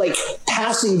kept like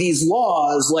passing these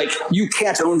laws, like you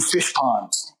can't own fish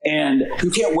ponds, and you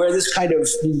can't wear these kind of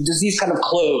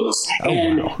clothes,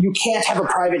 you can't have a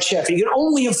private chef. You can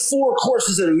only have 4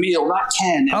 courses at a meal, not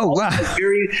 10. And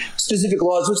very specific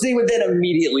laws, which they would then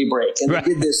immediately break. And they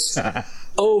did this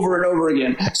over and over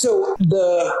again. So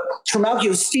the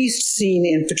Trimalchio's feast scene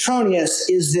in Petronius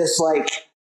is this like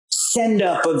send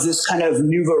up of this kind of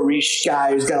nouveau riche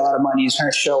guy who's got a lot of money. He's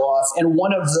trying to show off. And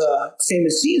one of the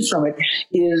famous scenes from it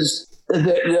is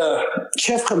the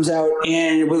chef comes out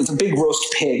and with a big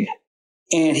roast pig,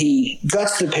 and he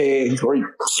guts the pig, or he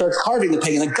starts carving the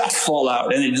pig, and the guts fall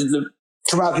out. And the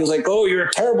Trimalchio's like, "Oh, you're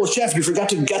a terrible chef. You forgot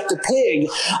to gut the pig.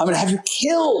 I'm going to have you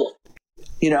killed."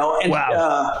 And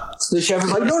the chef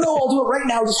is like, no, I'll do it right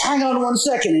now. Just hang on 1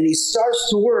 second. And he starts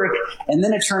to work. And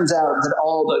then it turns out that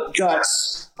all the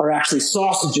guts are actually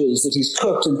sausages that he's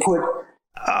cooked and put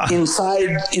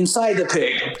inside the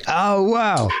pig. Oh,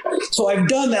 wow. So I've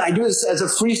done that. I do this as a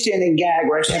freestanding gag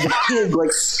where I actually have the pig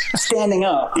like standing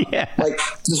up, like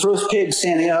this roast pig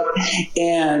standing up,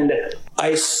 and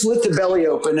I slit the belly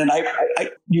open, and I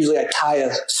usually tie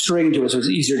a string to it so it's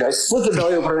easier. I slit the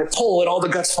belly open and I pull, and all the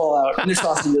guts fall out, and the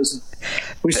sausages.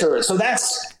 We serve it. So that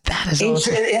is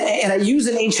ancient, awesome. And I use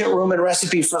an ancient Roman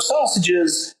recipe for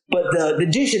sausages, but the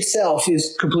dish itself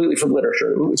is completely from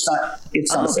literature. It's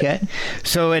not okay.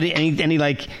 So any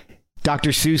like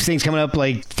Dr. Seuss things coming up,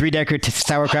 like 3-decker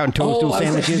sauerkraut and toadstool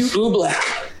sandwiches?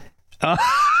 Oobleck. But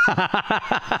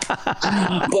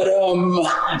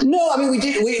no, I mean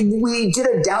we did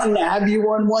a Downton Abbey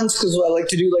one once because I like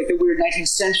to do like the weird 19th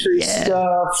century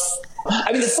stuff.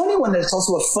 I mean, the funny one that's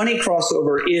also a funny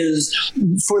crossover is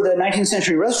for the 19th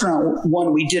century restaurant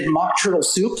one, we did mock turtle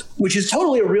soup, which is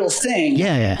totally a real thing.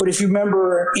 Yeah. But if you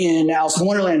remember in Alice in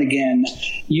Wonderland again,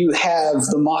 you have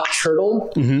the mock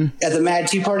turtle at the Mad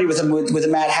Tea Party with a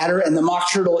Mad Hatter, and the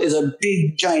mock turtle is a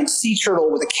big giant sea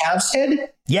turtle with a calf's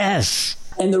head. Yes.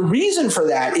 And the reason for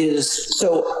that is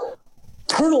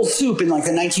turtle soup in like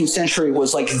the 19th century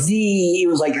was like the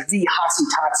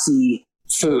hotsy-totsy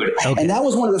food. Okay. And that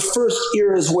was one of the first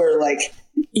eras where like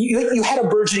you had a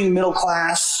burgeoning middle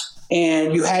class,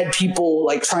 and you had people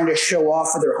like trying to show off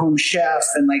with their home chef,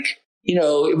 and like,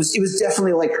 it was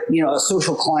definitely like, a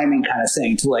social climbing kind of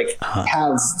thing to like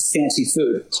have fancy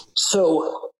food.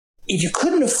 So if you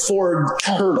couldn't afford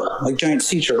turtle, like giant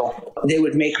sea turtle, they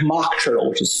would make mock turtle,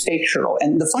 which is fake turtle.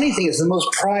 And the funny thing is the most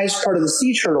prized part of the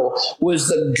sea turtle was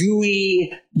the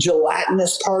gooey,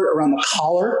 gelatinous part around the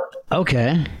collar.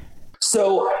 Okay.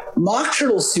 So mock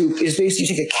turtle soup is basically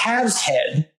you take a calf's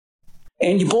head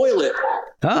and you boil it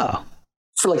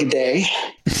for like a day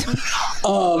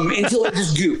until it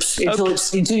just goops, until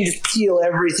you just peel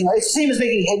everything. It's the same as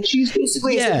making head cheese,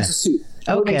 basically. It's a soup.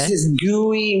 It makes this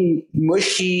gooey,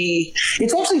 mushy.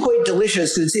 It's actually quite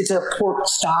delicious because it's a pork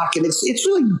stock, and it's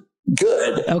really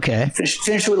good. Okay.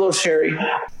 Finish with a little sherry.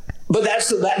 But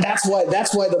that's why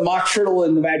the mock turtle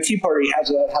in the Mad Tea Party has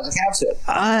a calf's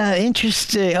head.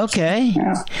 Interesting. Okay.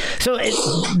 Yeah. So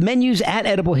menus at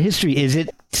Edible History, is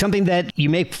it something that you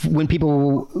make when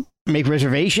people make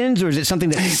reservations, or is it something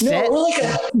that's set? No,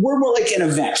 we're more like an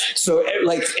event. So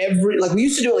we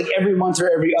used to do it like every month or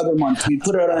every other month. We'd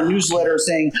put it out on a newsletter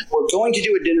saying, we're going to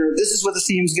do a dinner. This is what the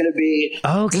theme's going to be.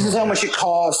 Okay. This is how much it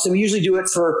costs. And we usually do it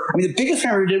the biggest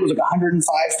dinner we did was like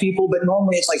 105 people, but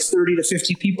normally it's like 30 to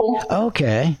 50 people.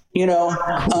 Okay.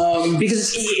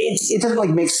 Because it doesn't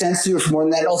like make sense to do it for more than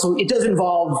that. Also, it does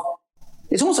involve,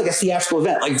 it's almost like a theatrical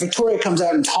event. Like Victoria comes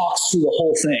out and talks through the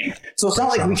whole thing. So it's not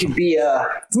like we could be if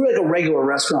we were like a regular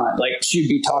restaurant, like she'd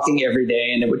be talking every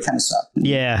day and it would kind of suck.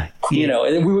 Yeah.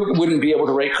 And we wouldn't be able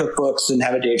to write cookbooks and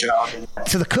have a day job.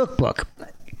 So the cookbook,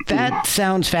 that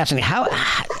sounds fascinating. How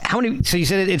many, so you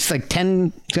said it's like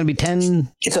 10, it's going to be 10?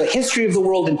 It's a history of the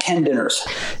world in 10 dinners.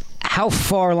 How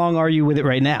far along are you with it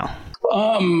right now?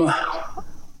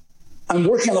 I'm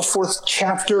working on the 4th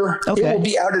chapter. Okay. It will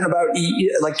be out in about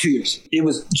like 2 years. It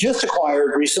was just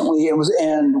acquired recently.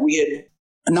 And we had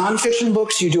nonfiction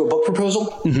books. You do a book proposal.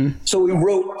 Mm-hmm. So we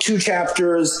wrote 2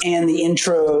 chapters and the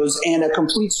intros and a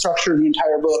complete structure of the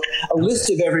entire book, a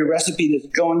list of every recipe that's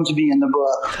going to be in the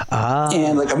book,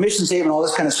 and like a mission statement, all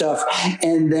this kind of stuff.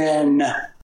 And then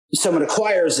someone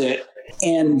acquires it,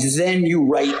 and then you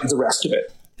write the rest of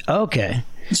it. Okay.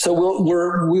 So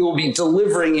we will be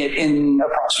delivering it in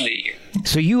approximately a year.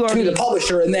 So you are to the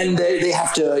publisher, and then they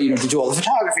have to to do all the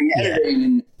photography, editing,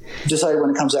 and decide when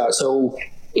it comes out. So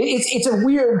it's a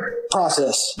weird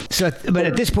process. So, but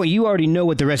at this point, you already know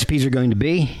what the recipes are going to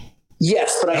be.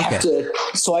 Yes, but I have to.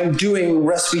 So I'm doing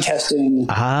recipe testing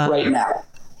right now.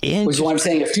 Which is why I'm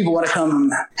saying if people want to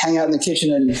come hang out in the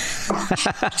kitchen and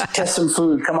test some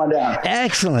food, come on down.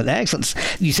 Excellent.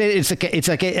 You said it's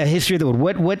like a history of the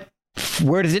world.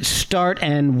 Where does it start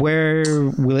and where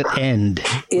will it end?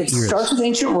 It starts with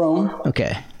ancient Rome.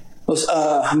 Okay.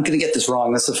 I'm going to get this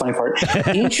wrong. That's the funny part.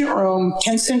 Ancient Rome,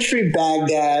 10th century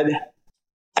Baghdad.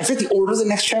 I forget the order of the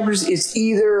next chapters. It's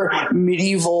either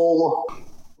medieval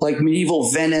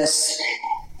Venice,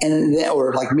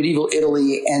 or like medieval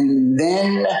Italy, and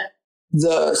then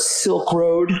the Silk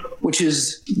Road,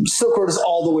 Silk Road is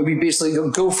all the way. We basically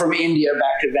go from India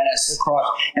back to Venice across,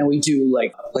 and we do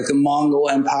like the Mongol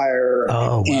Empire,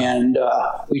 and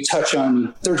we touch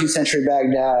on 13th century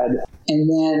Baghdad, and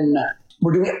then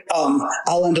we're doing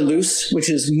Al-Andalus, which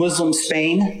is Muslim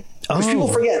Spain. Which people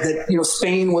forget that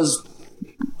Spain was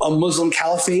a Muslim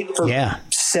caliphate for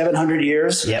 700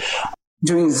 years. Yep.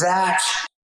 Doing that.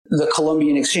 The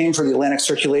Columbian Exchange, or the Atlantic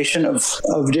circulation of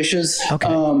dishes. Okay.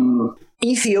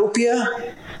 Ethiopia.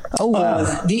 Oh,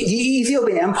 wow. The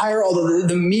Ethiopian Empire, although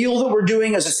the meal that we're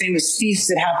doing is a famous feast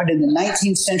that happened in the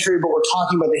 19th century, but we're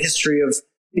talking about the history of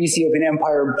the Ethiopian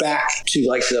Empire back to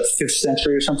like the 5th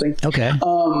century or something. Okay.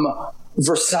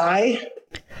 Versailles.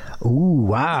 Ooh,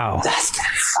 wow. That's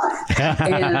kind of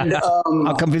fun. And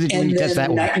I'll come visit you when you test that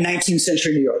one. 19th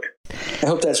century New York. I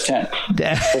hope that's 10.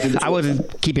 I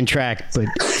wasn't keeping track, but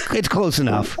it's close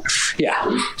enough. Yeah.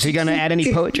 So you're gonna add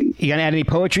any poetry? You gonna add any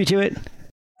poetry to it?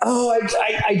 Oh,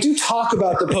 I do talk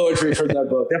about the poetry from that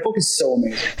book. That book is so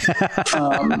amazing.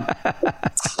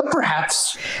 But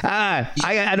perhaps.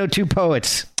 I know 2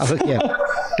 poets. I'll hook you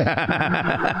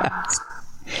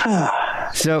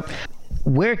up. So,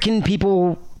 where can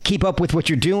people keep up with what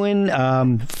you're doing?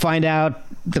 Find out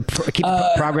the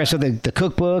progress of the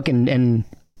cookbook and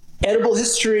Edible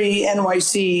History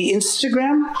NYC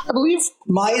Instagram, I believe.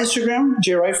 My Instagram,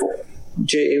 JReifel,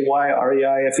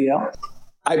 JAYREIFEL.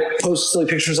 I post silly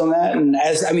pictures on that, and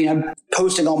I'm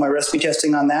posting all my recipe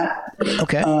testing on that.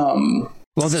 Okay.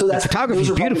 Well, the photography is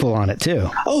beautiful on it too.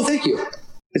 Oh, thank you.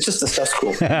 It's just the stuff's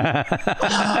cool.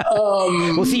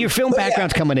 Well, see, your film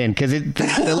background's coming in because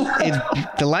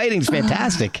the lighting's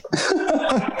fantastic.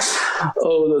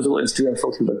 Oh, those little Instagram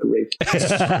filters are great.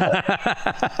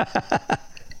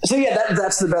 So yeah,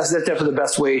 that's the best. That's definitely the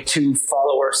best way to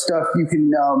follow our stuff. You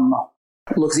can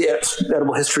look at the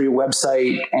Edible History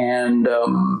website and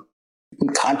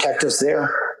contact us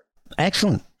there.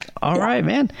 Excellent. All right,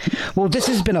 man. Well, this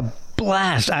has been a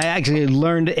blast. I actually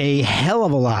learned a hell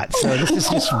of a lot. So this is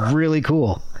just really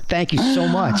cool. Thank you so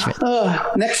much.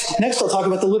 Next I'll talk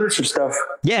about the literature stuff.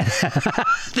 Yeah.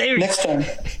 Next time.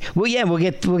 Well, yeah, we'll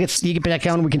get you get back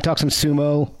on. We can talk some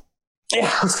sumo. Yeah,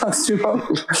 let's talk sumo.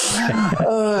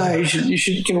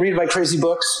 You can read my crazy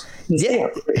books. Yeah.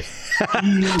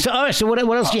 So what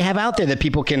else do you have out there that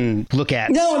people can look at?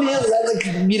 No, I mean,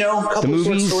 a couple of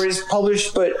short stories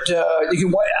published, but you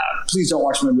can. Please don't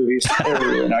watch my movies. They're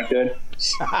really not good.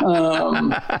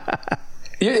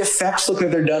 The effects look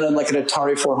like they're done on like an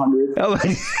Atari 400. Oh.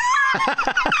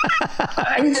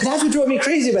 I mean, that's what drove me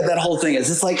crazy about that whole thing. Is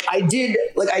it's like I did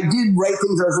write things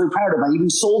that I was really proud of. I even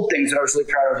sold things that I was really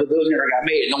proud of, but those never got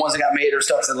made. And the ones that got made are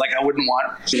stuff that like I wouldn't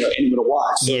want anyone to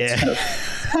watch. So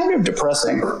it's kind of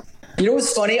depressing. You know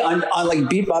what's funny? On like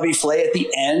Beat Bobby Flay at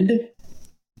the end,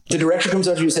 the director comes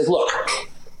up to you and says, "Look,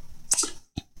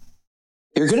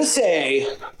 you're going to say,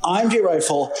 I'm Jay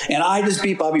Reifel, and I just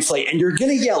beat Bobby Flay, and you're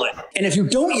going to yell it. And if you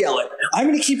don't yell it, I'm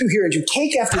going to keep you here and do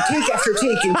take after take after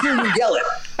take and hear you yell it."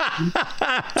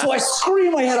 So I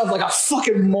scream my head off like a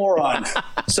fucking moron.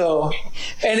 So,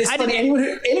 and it's funny,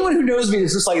 anyone who knows me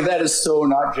is just like, that is so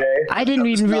not Jay. I didn't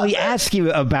even really ask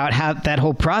you about how that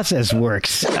whole process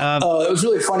works. It was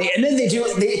really funny. And then they do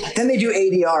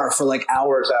ADR for like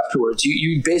hours afterwards.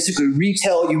 You basically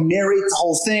retell, you narrate the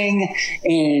whole thing,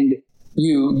 and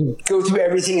you go through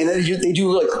everything, and then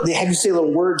they have you say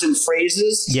little words and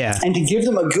phrases. Yeah. And to give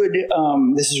them a good,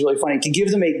 this is really funny, to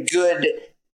give them a good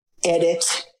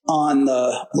edit on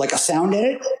like a sound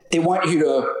edit, they want you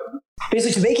to,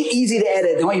 basically to make it easy to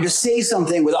edit, they want you to say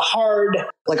something with a hard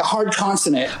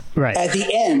consonant at the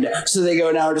end. So they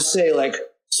go, now to say like,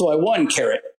 so I won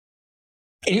carrot.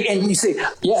 And you say,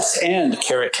 yes, and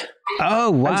carrot.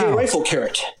 Oh, wow. I'm Jay Reifel,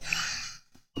 carrot.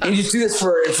 And you just do this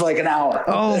for like an hour.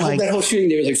 Oh, that whole shooting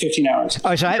day was like 15 hours.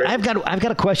 Oh, so I've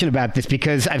got a question about this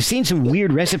because I've seen some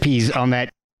weird recipes on that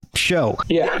show.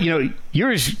 Yeah. You know,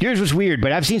 yours was weird,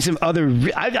 but I've seen some other.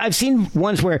 I've seen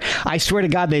ones where I swear to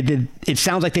God they did. It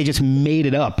sounds like they just made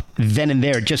it up then and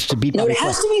there just to be. No, it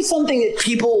has to be something that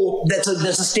people. That's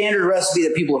a standard recipe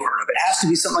that people have heard of. It has to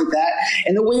be something like that.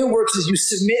 And the way it works is you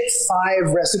submit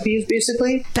 5 recipes,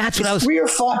 basically. That's what I was. 3 or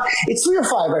 5. It's 3 or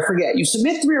 5. I forget. You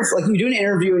submit 3 or like you do an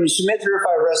interview and you submit 3 or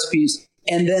 5 recipes,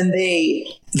 and then they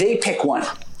pick one.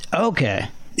 Okay.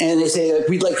 And they say, like,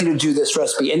 we'd like you to do this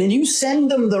recipe. And then you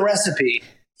send them the recipe.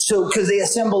 So, because they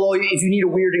assemble, if you need a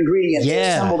weird ingredient, they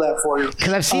assemble that for you.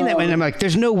 Because I've seen that, and I'm like,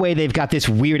 there's no way they've got this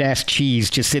weird-ass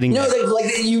cheese just sitting there. No,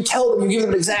 you tell them, you give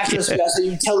them an exact recipe. So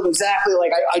you tell them exactly,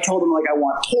 like, I told them, like, I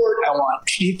want port, I want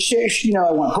shish, you know,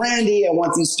 I want brandy, I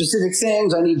want these specific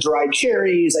things, I need dried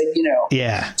cherries,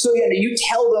 Yeah. So, yeah, you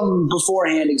tell them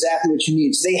beforehand exactly what you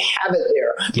need. So they have it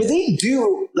there. But they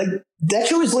do, like, that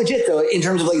show is legit, though, in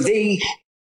terms of, like, He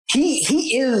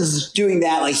is doing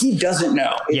that. Like, he doesn't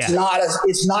know. It's not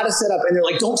a setup. And they're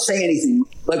like, don't say anything.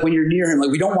 Like, when you're near him, like,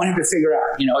 we don't want him to figure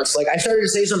out. You know, it's like I started to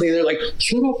say something, and they're like,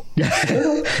 shut up.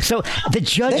 So the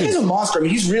judges. That guy's a monster. I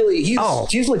mean, he's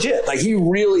legit. Like, he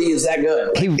really is that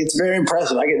good. Like, it's very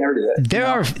impressive. I could never do that.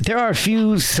 There are a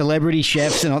few celebrity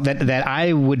chefs and all that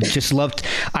I would just love.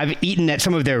 I've eaten at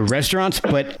some of their restaurants,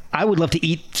 but I would love to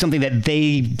eat something that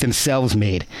they themselves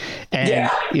made.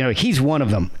 And you know, he's one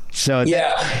of them. So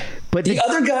but the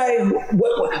other guy,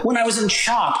 when I was in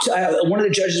Chopped, one of the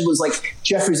judges was like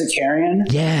Jeffrey Zakarian.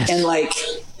 Yes. And like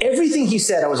everything he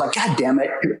said, I was like, God damn it,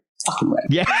 you're fucking right.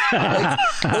 Yeah. I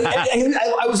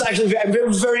was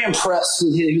very impressed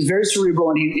with him. He was very cerebral,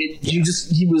 and he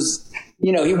was,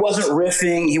 you know, he wasn't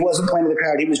riffing, he wasn't playing to the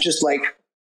crowd. He was just like,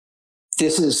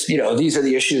 this is, you know, these are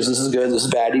the issues. This is good. This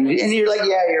is bad. And you're like,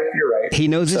 yeah, you're right. He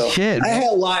knows his shit. I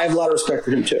have a lot of respect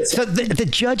for him too. So the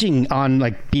judging on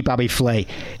like Beat Bobby Flay,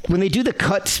 when they do the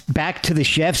cuts back to the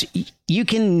chefs, you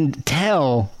can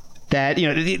tell that,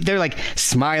 you know, they're like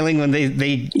smiling when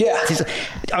they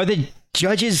Are the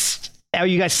judges? Are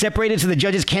you guys separated so the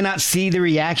judges cannot see the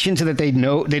reaction so that they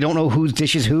don't know whose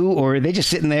dish is who, or are they just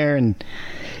sitting there and?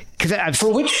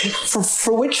 For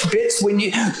which bits when you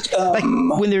like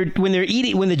when they're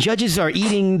eating, when the judges are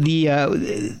eating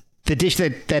the dish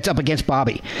that's up against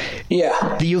Bobby,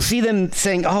 you'll see them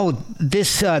saying, "Oh,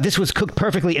 this was cooked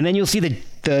perfectly," and then you'll see the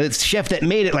chef that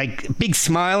made it, like, big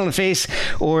smile on the face,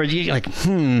 or you're like,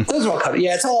 Those are all cut.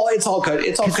 Yeah, it's all cut.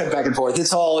 It's all cut back and forth.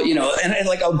 It's all, you know, and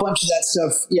like a bunch of that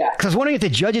stuff. Yeah. Because I was wondering if the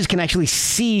judges can actually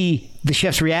see the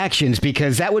chef's reactions,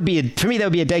 because that would be for me that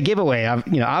would be a dead giveaway.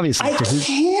 You know, obviously. I think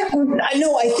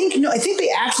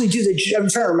they actually do I'm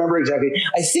trying to remember exactly.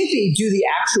 I think they do the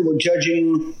actual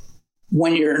judging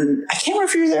when I can't remember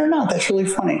if you're there or not. That's really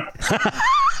funny.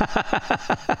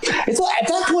 It's like, at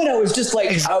that point I was just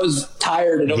like, I was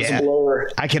tired and it was a blur.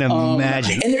 I can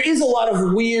imagine. And there is a lot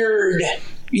of weird,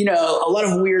 you know,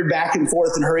 back and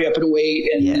forth and hurry up and wait.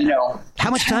 And, you know. How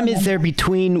much time is there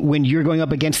between when you're going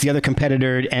up against the other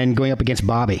competitor and going up against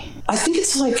Bobby? I think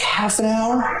it's like half an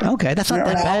hour. Okay, that's not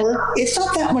that bad. It's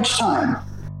not that much time.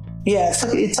 Yeah,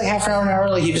 it's like half an hour,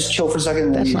 Like, you just chill for a second.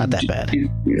 And that's not that bad.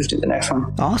 You just do the next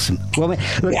one. Awesome. Well, man,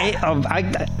 look,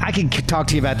 I could talk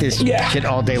to you about this shit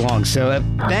all day long. So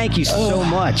thank you so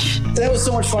much. That was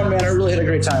so much fun, man. I really had a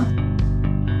great time.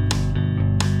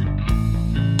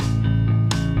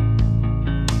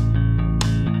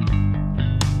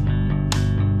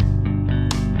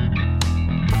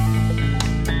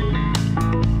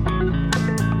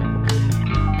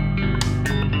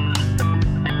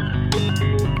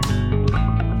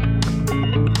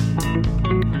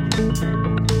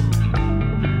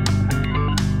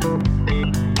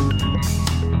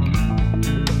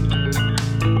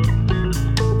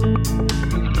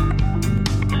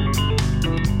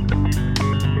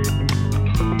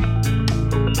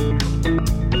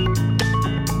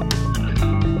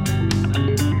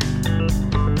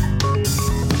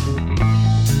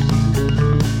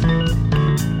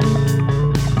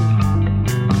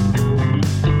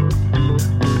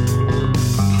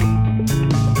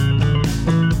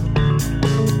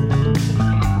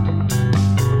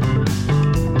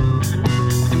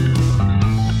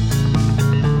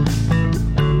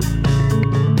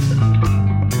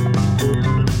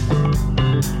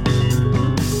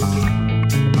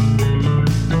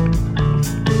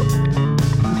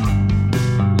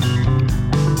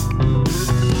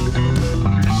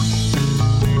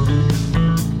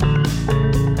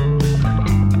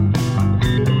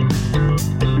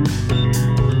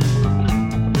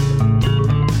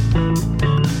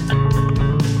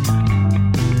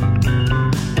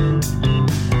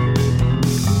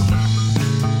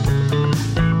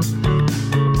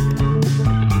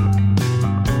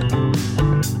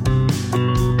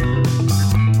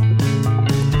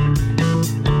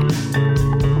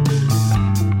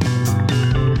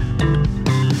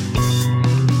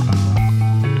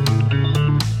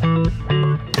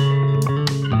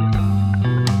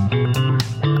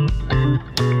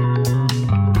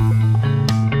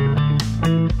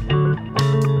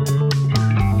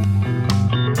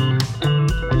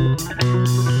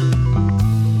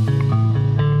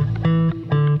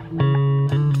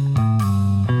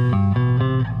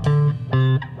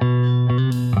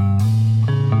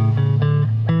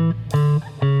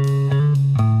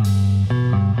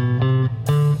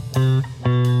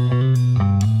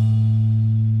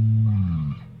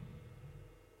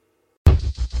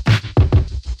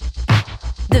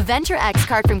 Venture X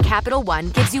card from Capital One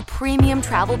gives you premium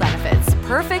travel benefits,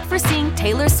 perfect for seeing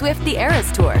Taylor Swift the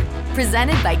Eras Tour.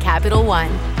 Presented by Capital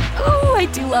One. Ooh, I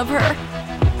do love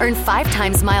her. Earn 5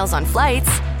 times miles on flights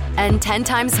and 10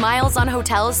 times miles on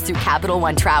hotels through Capital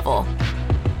One Travel.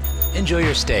 Enjoy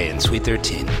your stay in Suite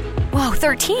 13. Whoa,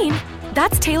 13?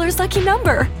 That's Taylor's lucky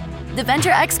number. The Venture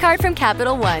X card from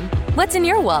Capital One. What's in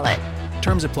your wallet?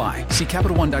 Terms apply. See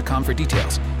CapitalOne.com for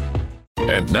details.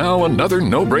 And now another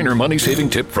no-brainer money-saving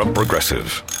tip from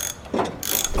Progressive.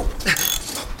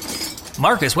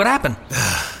 Marcus, what happened?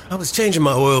 I was changing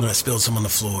my oil and I spilled some on the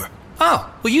floor.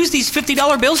 Oh, well, use these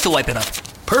 $50 bills to wipe it up.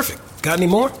 Perfect. Got any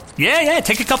more? Yeah,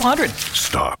 take a couple hundred.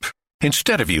 Stop.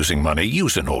 Instead of using money,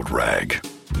 use an old rag.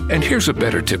 And here's a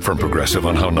better tip from Progressive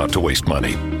on how not to waste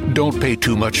money. Don't pay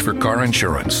too much for car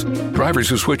insurance. Drivers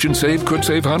who switch and save could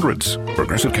save hundreds.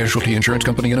 Progressive Casualty Insurance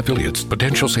Company and Affiliates.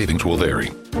 Potential savings will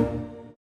vary.